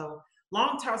 And so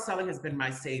Long Toss Sally has been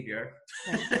my savior.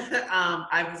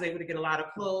 I was able to get a lot of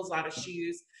clothes, a lot of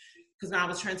shoes. Because when I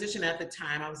was transitioning at the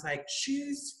time, I was like,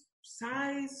 shoes,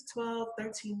 size 12,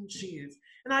 13 shoes.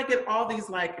 And I get all these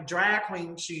like drag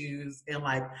queen shoes and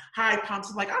like high pumps.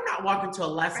 I'm like, I'm not walking to a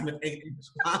lesson with 8-inch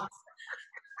pumps.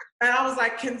 And I was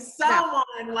like, can someone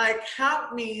like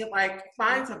help me like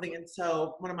find something? And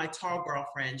so one of my tall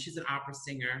girlfriends, she's an opera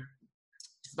singer.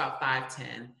 She's about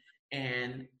 5'10".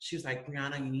 And she was like,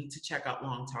 Breanna, you need to check out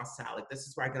Long Toss Sally. This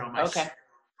is where I get all my shoes,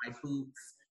 my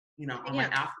boots, you know, on my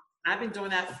outfit. I've been doing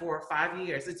that for 5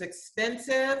 years. It's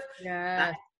expensive.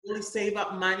 Yeah. I really save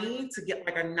up money to get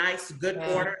like a nice, good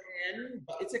order in,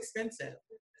 but it's expensive.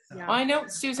 So. Well, I know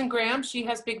Susan Graham, she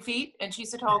has big feet and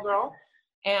she's a tall girl.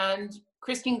 And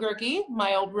Christine Gerke,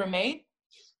 my old roommate,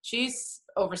 she's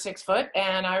over 6 foot.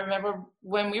 And I remember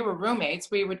when we were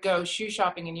roommates, we would go shoe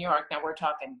shopping in New York. Now we're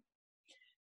talking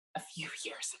a few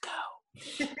years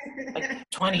ago, like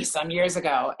 20 some years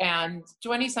ago. And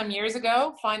 20 some years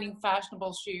ago, finding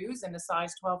fashionable shoes in a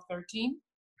size 12, 13,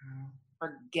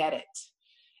 forget it.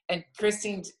 And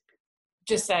Christine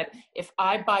just said, if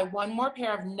I buy one more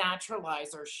pair of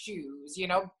naturalizer shoes, you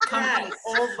know, comfy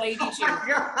old lady shoes,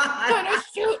 I'm gonna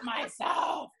shoot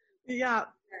myself. Yeah.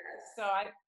 So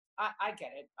I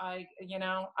get it. I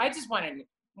just wanted to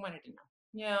know.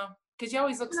 Yeah, because you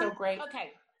always look so great.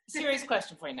 Okay, serious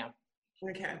question for you now.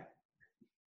 Okay.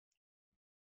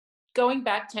 Going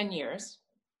back 10 years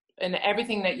and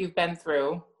everything that you've been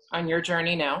through on your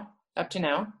journey now, up to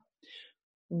now,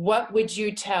 what would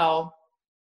you tell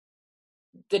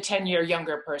the 10-year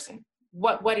younger person?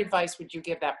 What advice would you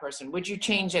give that person? Would you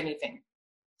change anything?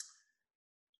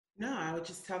 No, I would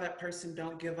just tell that person,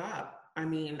 don't give up. I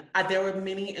mean, there were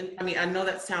many, I know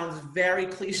that sounds very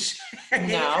cliche.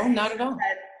 No, not at all.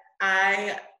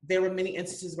 There were many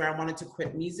instances where I wanted to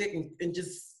quit music and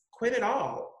just quit it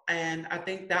all. And I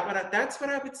think that's what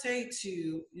I would say to,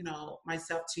 you know,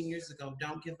 myself 10 years ago.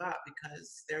 Don't give up,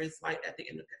 because there is light at the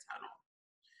end of the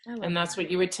tunnel. And that's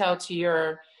what you would tell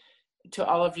to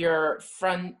all of your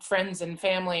friends and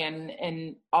family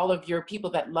and all of your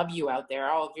people that love you out there,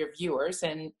 all of your viewers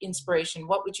and inspiration.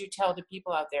 What would you tell the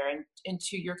people out there and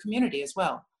to your community as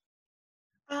well?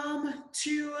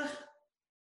 To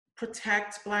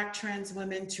protect Black trans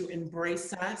women, to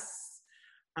embrace us.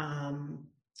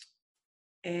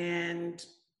 And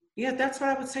yeah, that's what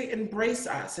I would say. Embrace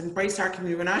us, embrace our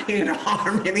community. We're not here to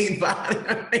harm anybody.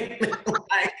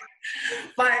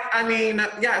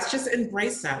 It's just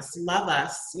embrace us, love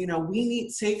us. You know, we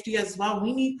need safety as well.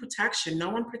 We need protection. No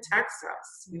one protects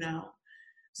us, you know.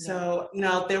 So, you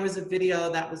know, there was a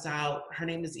video that was out. Her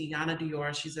name is Iana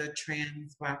Dior. She's a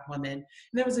trans Black woman. And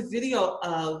there was a video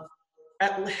of,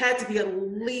 it had to be at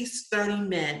least 30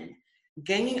 men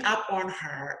ganging up on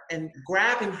her and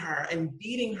grabbing her and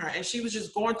beating her. And she was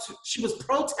just she was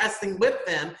protesting with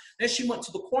them. Then she went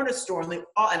to the corner store and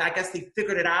I guess they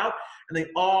figured it out, and they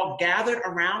all gathered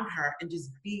around her and just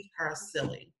beat her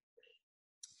silly.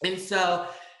 And so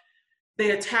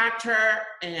they attacked her.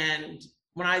 And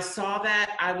when I saw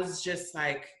that, I was just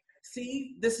like,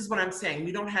 See, this is what I'm saying.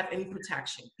 We don't have any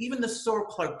protection. Even the store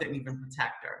clerk didn't even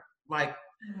protect her. Like,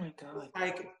 oh my God.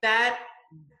 Like that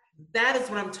is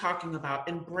what I'm talking about.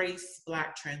 Embrace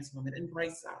Black trans women.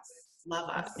 Embrace us. Love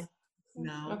us. Okay.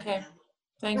 No. Okay.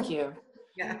 Thank you.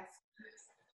 Yes.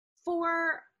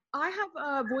 I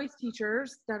have voice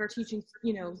teachers that are teaching,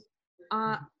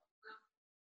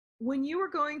 when you were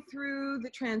going through the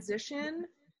transition,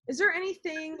 is there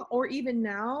anything, or even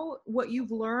now, what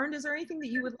you've learned, is there anything that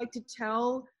you would like to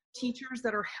tell teachers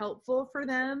that are helpful for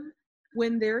them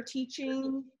when they're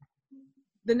teaching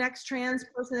the next trans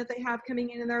person that they have coming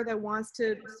in there that wants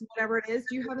to, whatever it is?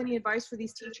 Do you have any advice for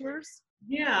these teachers?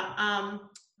 Yeah.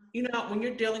 When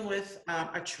you're dealing with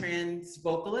a trans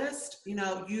vocalist,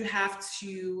 you have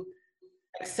to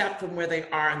accept them where they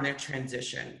are in their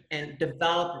transition and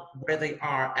develop where they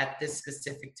are at this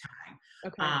specific time.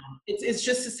 Okay. It's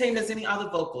just the same as any other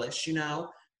vocalist,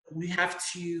 we have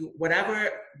to,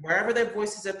 wherever their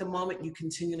voice is at the moment, you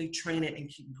continually train it and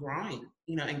keep growing,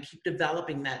 and keep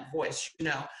developing that voice.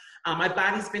 My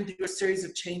body's been through a series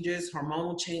of changes,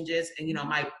 hormonal changes, and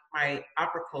my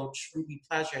opera coach, Ruby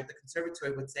Pleasure at the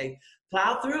conservatory, would say,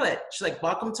 plow through it. She's like,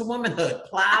 welcome to womanhood,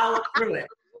 plow through it.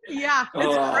 Yeah,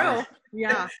 it's true.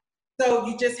 Yeah. So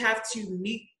you just have to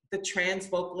meet the trans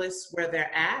vocalists where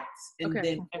they're at, and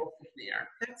then go from there.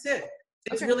 That's it.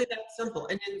 It's really that simple.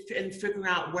 And then figuring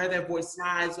out where their voice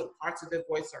lies, what parts of their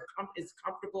voice is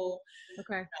comfortable.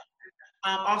 Okay.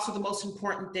 Also, the most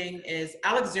important thing is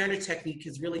Alexander technique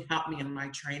has really helped me in my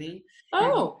training.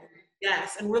 Oh.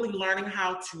 Yes, and really learning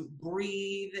how to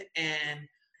breathe and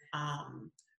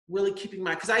really keeping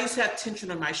because I used to have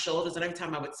tension on my shoulders, and every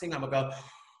time I would sing, I would go,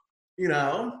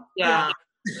 Yeah.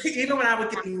 Even when I would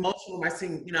get emotional when I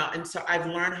sing, and so I've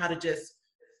learned how to just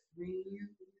breathe,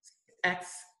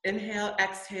 inhale,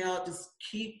 exhale, just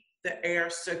keep the air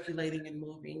circulating and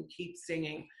moving, keep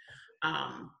singing.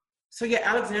 So yeah,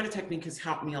 Alexander technique has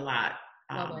helped me a lot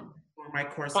for my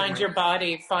course. Find your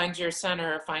body, find your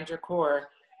center, find your core,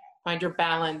 find your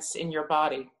balance in your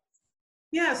body.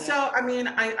 Yeah, so I mean,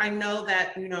 I know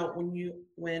that,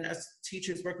 when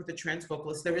teachers work with a trans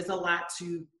vocalist, there is a lot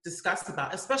to discuss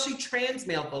about, especially trans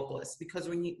male vocalists, because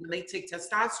when they take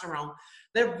testosterone,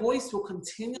 their voice will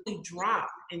continually drop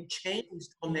and change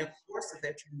on their course of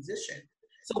their transition.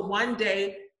 So one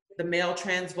day the male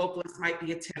trans vocalist might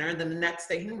be a tenor, and then the next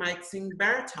day he might sing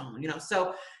baritone,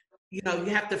 so you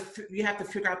have to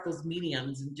figure out those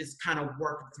mediums and just kind of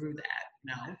work through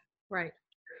that, Right.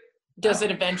 Does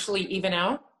it eventually even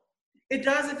out? It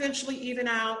does eventually even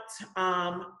out,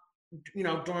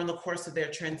 during the course of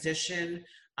their transition.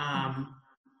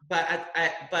 But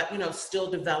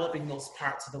still developing those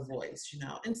parts of the voice,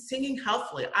 and singing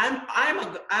healthfully.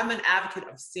 I'm an advocate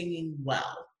of singing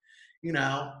well.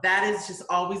 That has just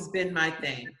always been my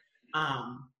thing.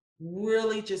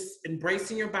 Really just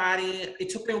embracing your body. It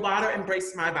took me a while to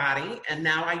embrace my body, and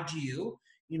now I do.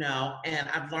 And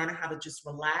I've learned how to just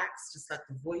relax, just let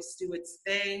the voice do its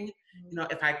thing.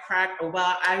 If I crack,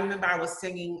 I remember I was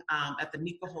singing at the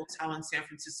Nika Hotel in San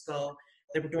Francisco.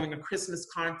 They were doing a Christmas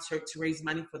concert to raise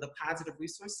money for the Positive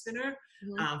Resource Center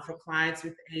for clients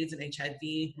with AIDS and HIV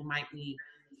who might need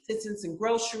assistance in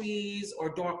groceries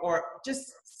or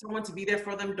just someone to be there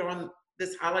for them during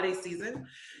this holiday season.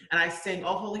 And I sang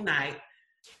 "Oh Holy Night,"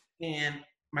 and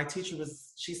my teacher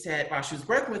she said, while she was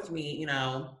working with me,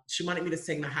 she wanted me to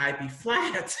sing the high B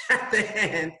flat at the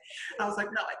end. I was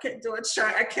like, no, I can't do it. Sure,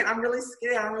 I can't. I'm really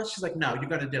scared. She's like, no, you're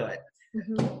going to do it.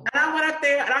 Mm-hmm. And I went up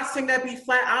there and I sang that B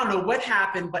flat. I don't know what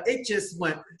happened, but it just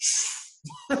went.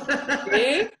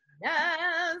 See?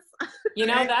 Yes.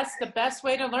 That's the best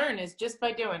way to learn is just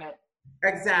by doing it.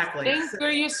 Exactly. Sink or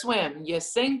you swim. You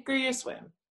sink or you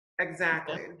swim.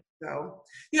 Exactly. So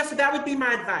that would be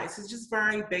my advice. It's just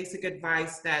very basic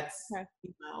advice that's,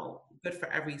 good for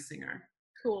every singer.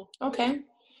 Cool. Okay.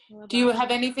 Do you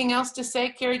have anything else to say,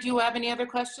 Carrie? Do you have any other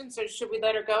questions, or should we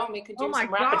let her go and we could do some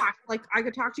rapid? Gosh, like I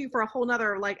could talk to you for a whole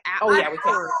nother hour. Oh yeah, we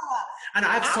could. And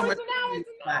I have so much.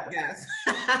 Yes.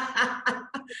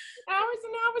 hours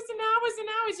and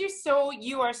hours.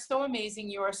 You are so amazing.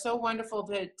 You are so wonderful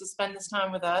to spend this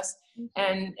time with us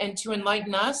and to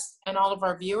enlighten us and all of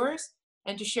our viewers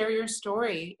and to share your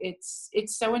story. It's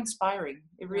so inspiring.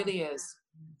 It really is.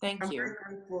 Thank you. I'm very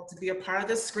grateful to be a part of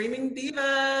the Screaming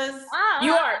Divas.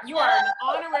 You are an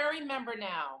honorary member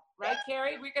now, right,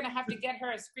 Carrie? We're gonna have to get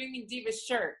her a Screaming Divas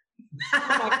shirt.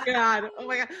 Oh my god!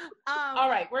 All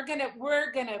right, we're gonna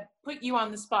put you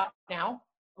on the spot now.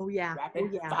 Oh yeah.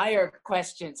 Rapid fire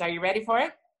questions. Are you ready for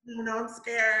it? No, I'm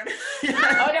scared.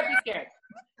 Oh, don't be scared.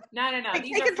 No. Hey,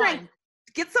 These take are a drink. fun.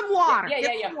 Get some water.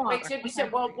 Yeah.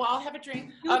 Wait, well, I'll have a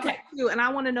drink. Okay. And I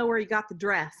want to know where you got the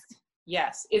dress.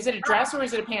 Yes. Is it a dress or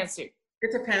is it a pantsuit?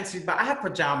 It's a pantsuit, but I have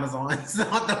pajamas on, so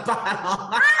at the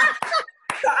bottom.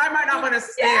 So I might not want to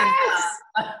stand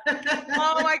up.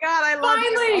 Oh my God, I love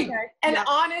it. Finally, an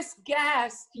honest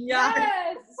guest.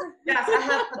 Yes. Yes, I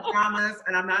have pajamas,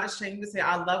 and I'm not ashamed to say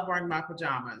I love wearing my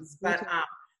pajamas. But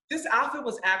this outfit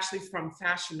was actually from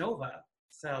Fashion Nova.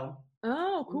 So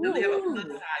oh, cool. They have a plus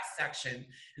size section,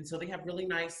 and so they have really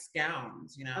nice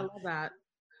gowns. You know, I love that.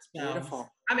 So, beautiful.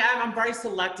 I mean, I'm very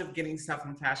selective getting stuff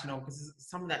from Fashion Nova because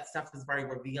some of that stuff is very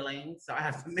revealing. So I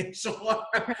have to make sure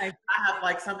I have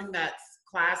like something that's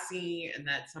classy and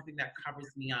that's something that covers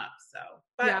me up. So,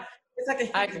 but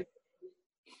it's like a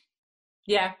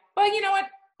yeah. Well, you know what?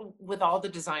 With all the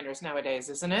designers nowadays,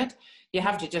 isn't it? You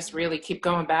have to just really keep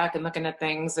going back and looking at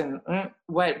things and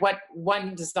what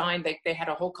one design they had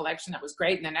a whole collection that was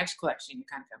great, and the next collection you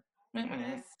kind of go.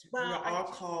 We're all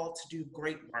called to do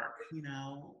great work, you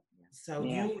know. So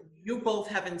you both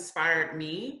have inspired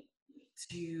me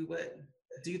to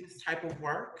do this type of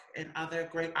work, and other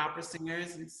great opera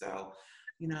singers, and so,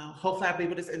 you know, hopefully I'll be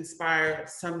able to inspire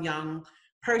some young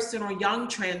person or young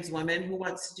trans woman who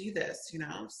wants to do this, you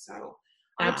know. So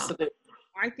absolutely.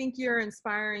 I think you're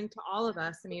inspiring to all of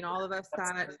us. I mean, all of us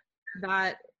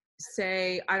that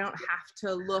say, I don't have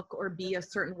to look or be a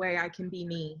certain way. I can be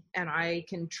me, and I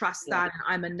can trust that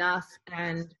I'm enough.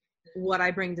 And what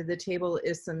I bring to the table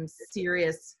is some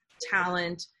serious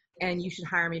talent, and you should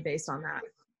hire me based on that.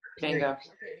 Bingo. All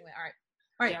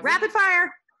right. Rapid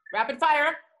fire.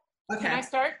 Okay. Can I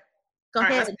start? Go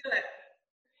ahead. Let's do it.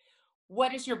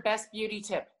 What is your best beauty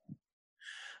tip?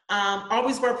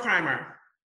 Always wear primer.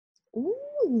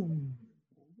 Ooh.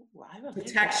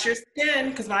 Protects your skin,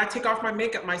 because when I take off my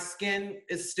makeup, my skin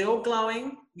is still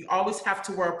glowing. You always have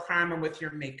to wear a primer with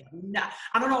your makeup. No,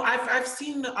 I don't know. I've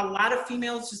seen a lot of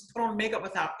females just put on makeup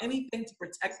without anything to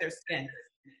protect their skin.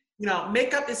 You know,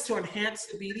 makeup is to enhance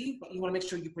the beauty, but you want to make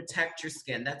sure you protect your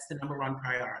skin. That's the number one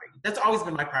priority. That's always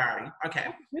been my priority. Okay.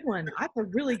 Good one. I have a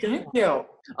really good one. Thank you.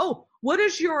 Oh, what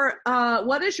is your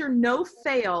no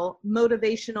fail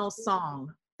motivational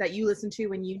song that you listen to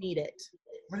when you need it?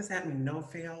 What does that mean? No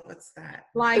fail? What's that?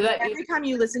 Like every time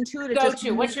you listen to it,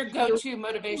 what's your go-to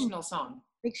motivational song?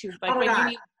 Makes you like when you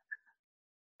need.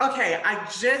 Okay,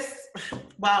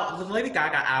 the Lady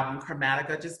Gaga album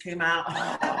Chromatica just came out.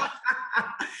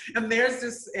 And there's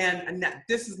this, and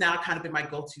this has now kind of been my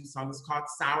go-to song. It's called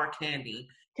Sour Candy.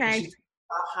 Okay. She talks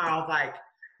about how, like,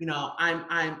 you know,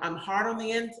 I'm hard on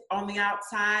the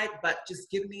outside, but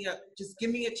just give me a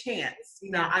chance.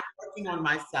 You know, I'm working on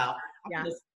myself.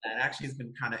 That actually has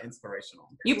been kind of inspirational.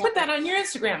 You put that on your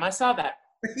Instagram. I saw that.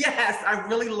 Yes, I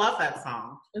really love that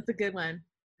song. It's a good one.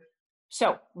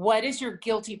 So, what is your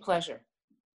guilty pleasure?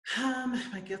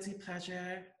 My guilty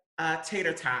pleasure,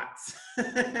 tater tots.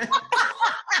 Yes.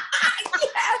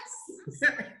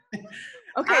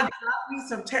 Okay.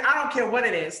 I don't care what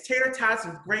it is. Tater tots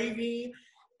with gravy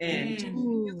and cheese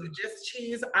or just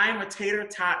cheese. I'm a tater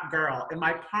tot girl, and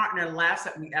my partner laughs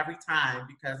at me every time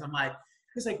because I'm like,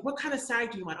 he's like, what kind of side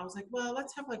do you want? I was like, well,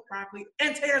 let's have like broccoli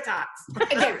and tater tots.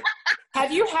 Okay. Have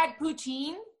you had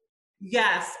poutine?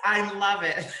 Yes, I love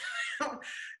it.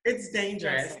 It's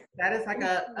dangerous. That is like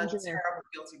a terrible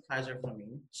guilty pleasure for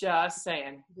me. Just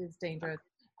saying. It is dangerous.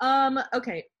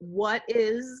 Okay. What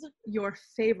is your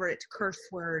favorite curse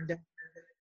word?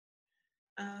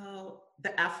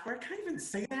 The F word. Can I even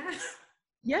say that?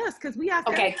 Yes, because we have.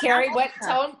 Okay, Carrie.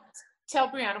 Tell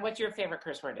Breanna what your favorite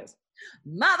curse word is.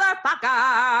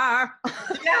 Motherfucker.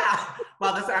 Yeah.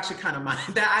 Well, that's actually kind of mine.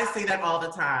 I say that all the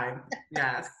time.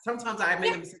 Yes. Sometimes I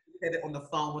make them say it on the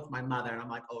phone with my mother, and I'm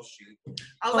like, oh shoot.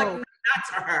 I was like, not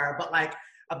to her, but like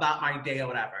about my day or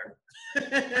whatever.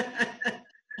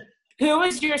 Who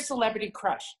is your celebrity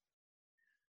crush?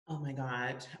 Oh my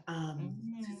God.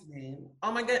 What's his name?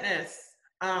 Oh my goodness.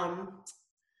 God.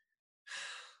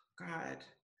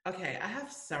 Okay, I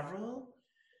have several,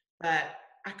 but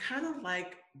I kind of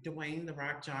like Dwayne "The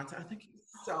Rock" Johnson. I think he's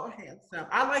so handsome.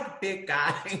 I like big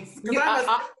guys because I'm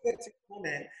a good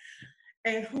woman.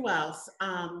 And who else?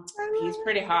 He's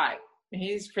pretty hot.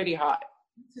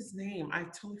 What's his name? I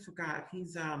totally forgot.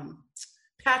 He's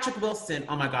Patrick Wilson.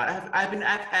 Oh my God, I've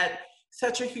had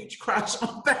such a huge crush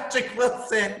on Patrick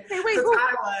Wilson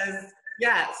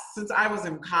since I was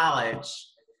in college.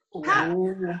 Who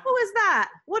is that?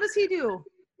 What does he do?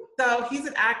 So he's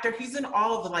an actor. He's in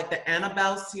all of the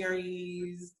Annabelle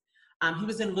series. He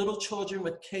was in Little Children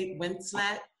with Kate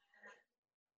Winslet.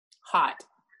 Hot.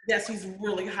 Yes, he's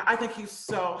really hot. I think he's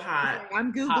so hot.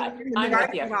 I'm Googling I'm with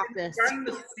you. about this. Very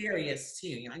mysterious too.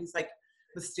 You know, he's like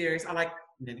mysterious. I like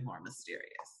men who are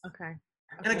mysterious. Okay.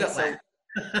 In a good way.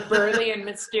 Burly and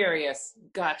mysterious.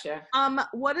 Gotcha.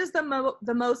 What is the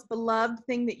most beloved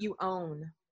thing that you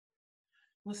own?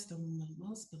 What's the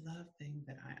most beloved thing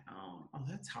that I own? Oh,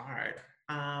 that's hard.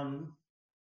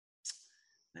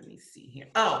 Let me see here.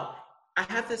 Oh, I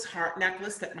have this heart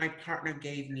necklace that my partner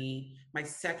gave me my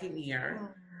second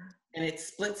year. And it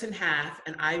splits in half,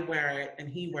 and I wear it, and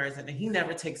he wears it, and he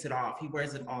never takes it off. He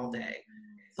wears it all day.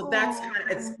 So that's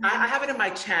kind of, I have it in my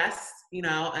chest, you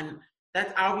know, and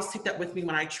I always take that with me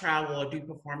when I travel or do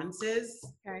performances.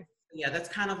 Okay. Yeah, that's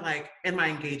kind of like in my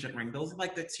engagement ring. Those are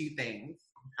like the two things.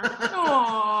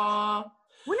 Aww.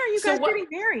 When are you guys getting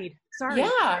married? Sorry.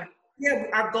 Yeah. Yeah,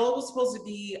 our goal was supposed to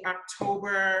be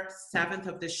October 7th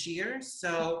of this year.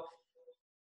 So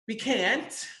we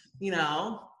can't, you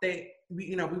know,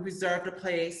 we reserved a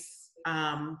place,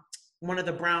 one of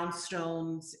the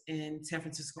brownstones in San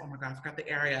Francisco. Oh my God, I forgot the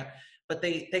area, but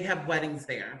they have weddings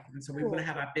there. And so we're going to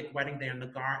have our big wedding there in the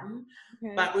garden,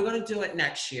 but we're going to do it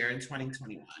next year in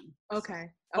 2021.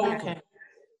 Okay. Hopefully.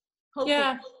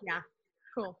 Yeah. Yeah.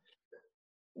 Cool.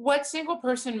 What single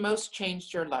person most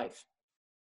changed your life?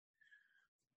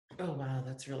 Oh, wow.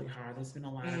 That's really hard. There's been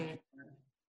a lot of people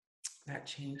that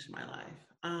changed my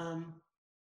life.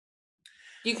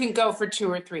 You can go for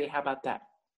 2 or 3. How about that?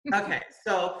 Okay.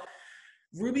 So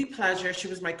Ruby Pleasure, she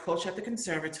was my coach at the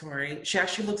conservatory. She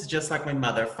actually looks just like my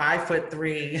mother,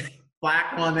 5'3",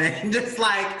 Black woman, just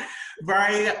like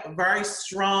very, very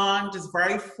strong, just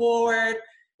very forward.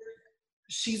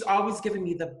 She's always given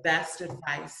me the best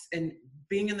advice. And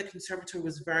being in the conservatory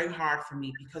was very hard for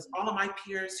me because all of my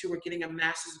peers who were getting a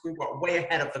master's degree were way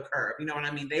ahead of the curve. You know what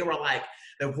I mean? They were like,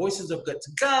 their voices are good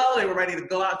to go. They were ready to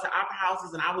go out to opera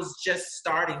houses. And I was just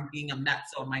starting being a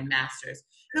mezzo in my master's.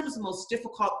 And it was the most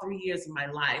difficult 3 years of my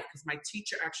life because my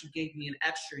teacher actually gave me an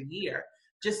extra year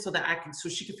just so that so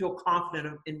she could feel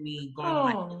confident in me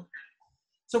going on.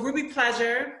 So Ruby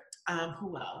Pleasure,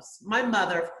 who else? My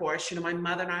mother, of course. You know, my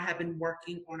mother and I have been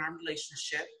working on our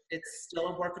relationship. It's still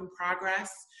a work in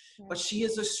progress, but she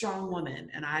is a strong woman.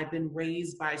 And I've been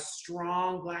raised by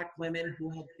strong Black women who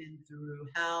have been through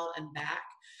hell and back.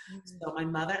 So my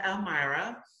mother,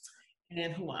 Elmira,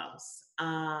 and who else?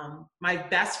 My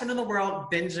best friend in the world,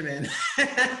 Benjamin.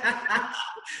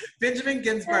 Benjamin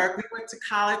Ginsburg. We went to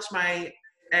college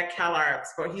at CalArts,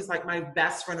 but he's like my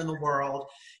best friend in the world.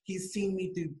 He's seen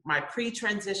me through my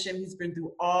pre-transition. He's been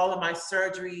through all of my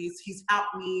surgeries. He's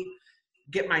helped me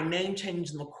get my name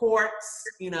changed in the courts.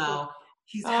 You know,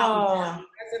 he's helped me with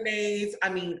resumes. I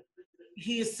mean,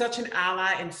 he is such an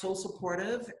ally and so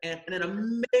supportive and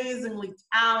an amazingly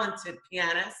talented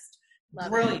pianist.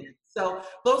 Brilliant. So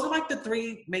those are like the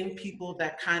 3 main people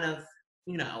that kind of,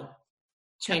 you know,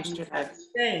 changed your life.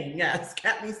 Yes,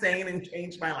 kept me sane and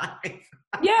changed my life.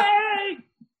 Yay!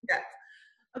 Yes.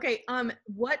 Okay,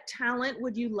 what talent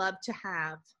would you love to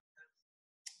have?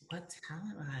 What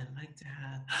talent would I like to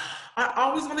have? I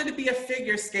always wanted to be a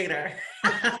figure skater.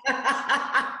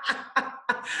 I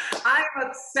am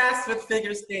obsessed with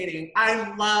figure skating.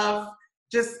 I love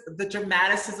just the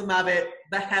dramaticism of it,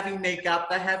 the heavy makeup,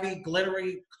 the heavy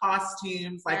glittery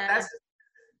costumes. Like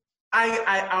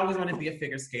I always wanted to be a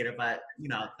figure skater, but you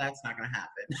know, that's not going to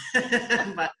happen.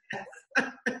 But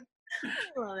I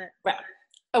love it. Well,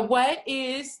 what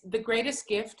is the greatest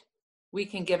gift we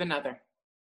can give another?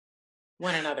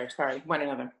 One another.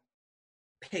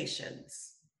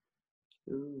 Patience.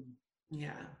 Ooh.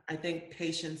 Yeah, I think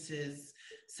patience is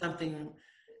something,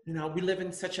 you know, we live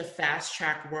in such a fast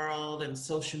track world and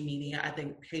social media. I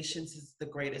think patience is the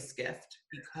greatest gift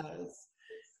because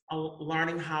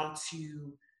learning how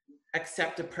to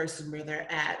accept a person where they're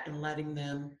at and letting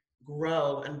them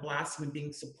grow and blossom and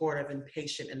being supportive and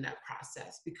patient in that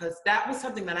process. Because that was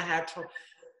something that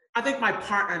I think my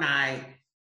partner and I,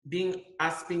 being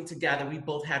together, we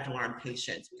both had to learn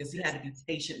patience because he had to be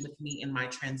patient with me in my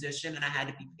transition and I had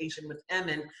to be patient with him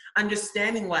and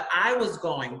understanding what I was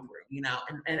going through, you know,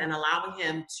 and allowing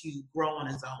him to grow on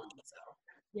his own. So.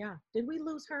 Yeah. Did we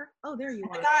lose her? Oh, there you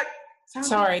are.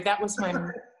 Sorry, that was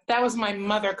my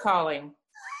mother calling.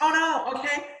 Oh no,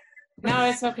 okay. No,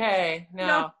 it's okay.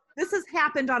 No. This has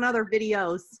happened on other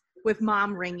videos with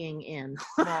mom ringing in.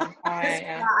 I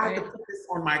have to put this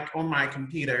on my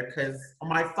computer because on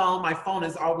my phone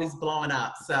is always blowing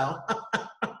up. So oh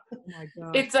my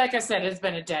God. It's like I said, it's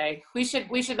been a day. We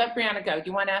should let Breanna go. Do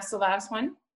you want to ask the last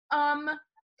one? Can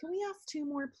we ask 2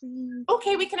 more, please?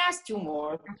 Okay, we can ask 2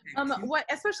 more. What,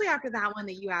 especially after that one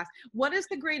that you asked, what is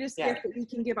the greatest gift that we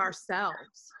can give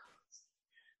ourselves?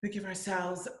 We give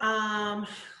ourselves, let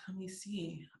me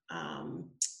see.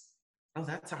 Oh,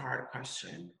 that's a hard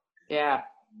question. Yeah.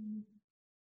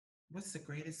 what's the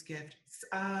greatest gift?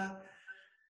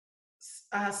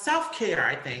 Self-care,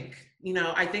 I think. You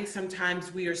know, I think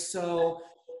sometimes we are so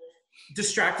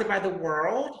distracted by the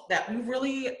world that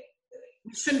we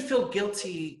shouldn't feel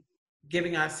guilty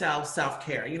giving ourselves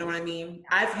self-care. You know what I mean?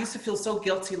 I used to feel so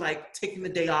guilty, like taking the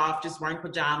day off, just wearing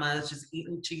pajamas, just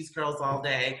eating cheese curls all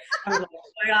day. I was like,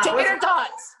 oh my God, Tater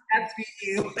tots. That's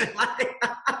you.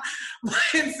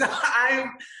 And so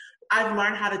I've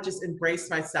learned how to just embrace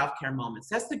my self-care moments.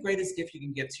 That's the greatest gift you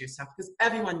can give to yourself because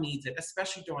everyone needs it,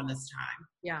 especially during this time.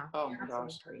 Yeah. Oh my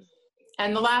gosh.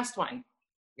 And the last one.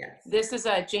 Yes. This is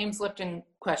a James Lipton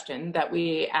question that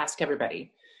we ask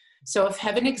everybody. So if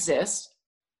heaven exists,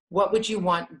 what would you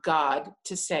want God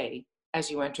to say as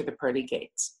you enter the pearly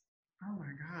gates? Oh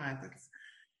my God. That's,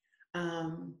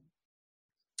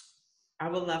 I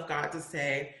would love God to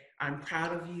say, I'm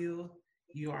proud of you.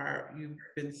 You've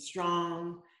been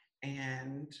strong.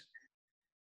 And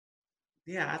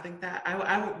yeah, I think that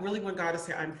I would really want God to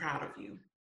say, I'm proud of you.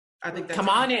 I think that's come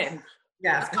on in.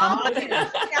 Yes, come on in.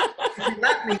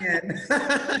 Let me in.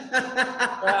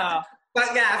 Wow.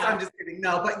 But yes, I'm just kidding.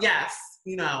 No, but yes,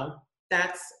 you know,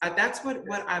 that's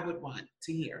what I would want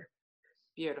to hear.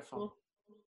 Beautiful.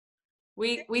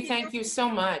 We thank you so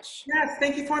much. Yes,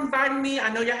 thank you for inviting me.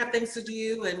 I know you have things to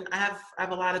do, and I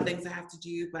have a lot of things I have to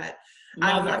do, but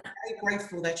I'm very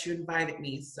grateful that you invited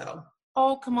me. So.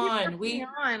 Oh, come on.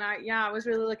 I was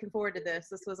really looking forward to this.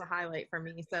 This was a highlight for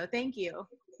me. So thank you.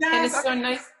 Yes, and it's so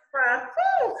nice.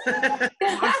 And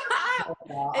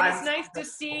it's nice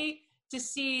to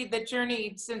see the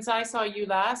journey since I saw you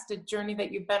last, the journey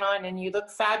that you've been on, and you look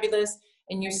fabulous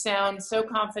and you sound so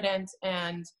confident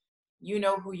and you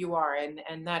know who you are,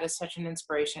 and that is such an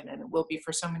inspiration, and it will be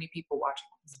for so many people watching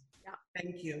this. Yeah.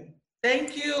 Thank you.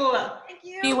 Thank you. Thank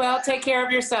you. Be well. Take care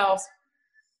of yourselves.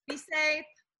 Be safe.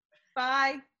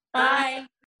 Bye. Bye.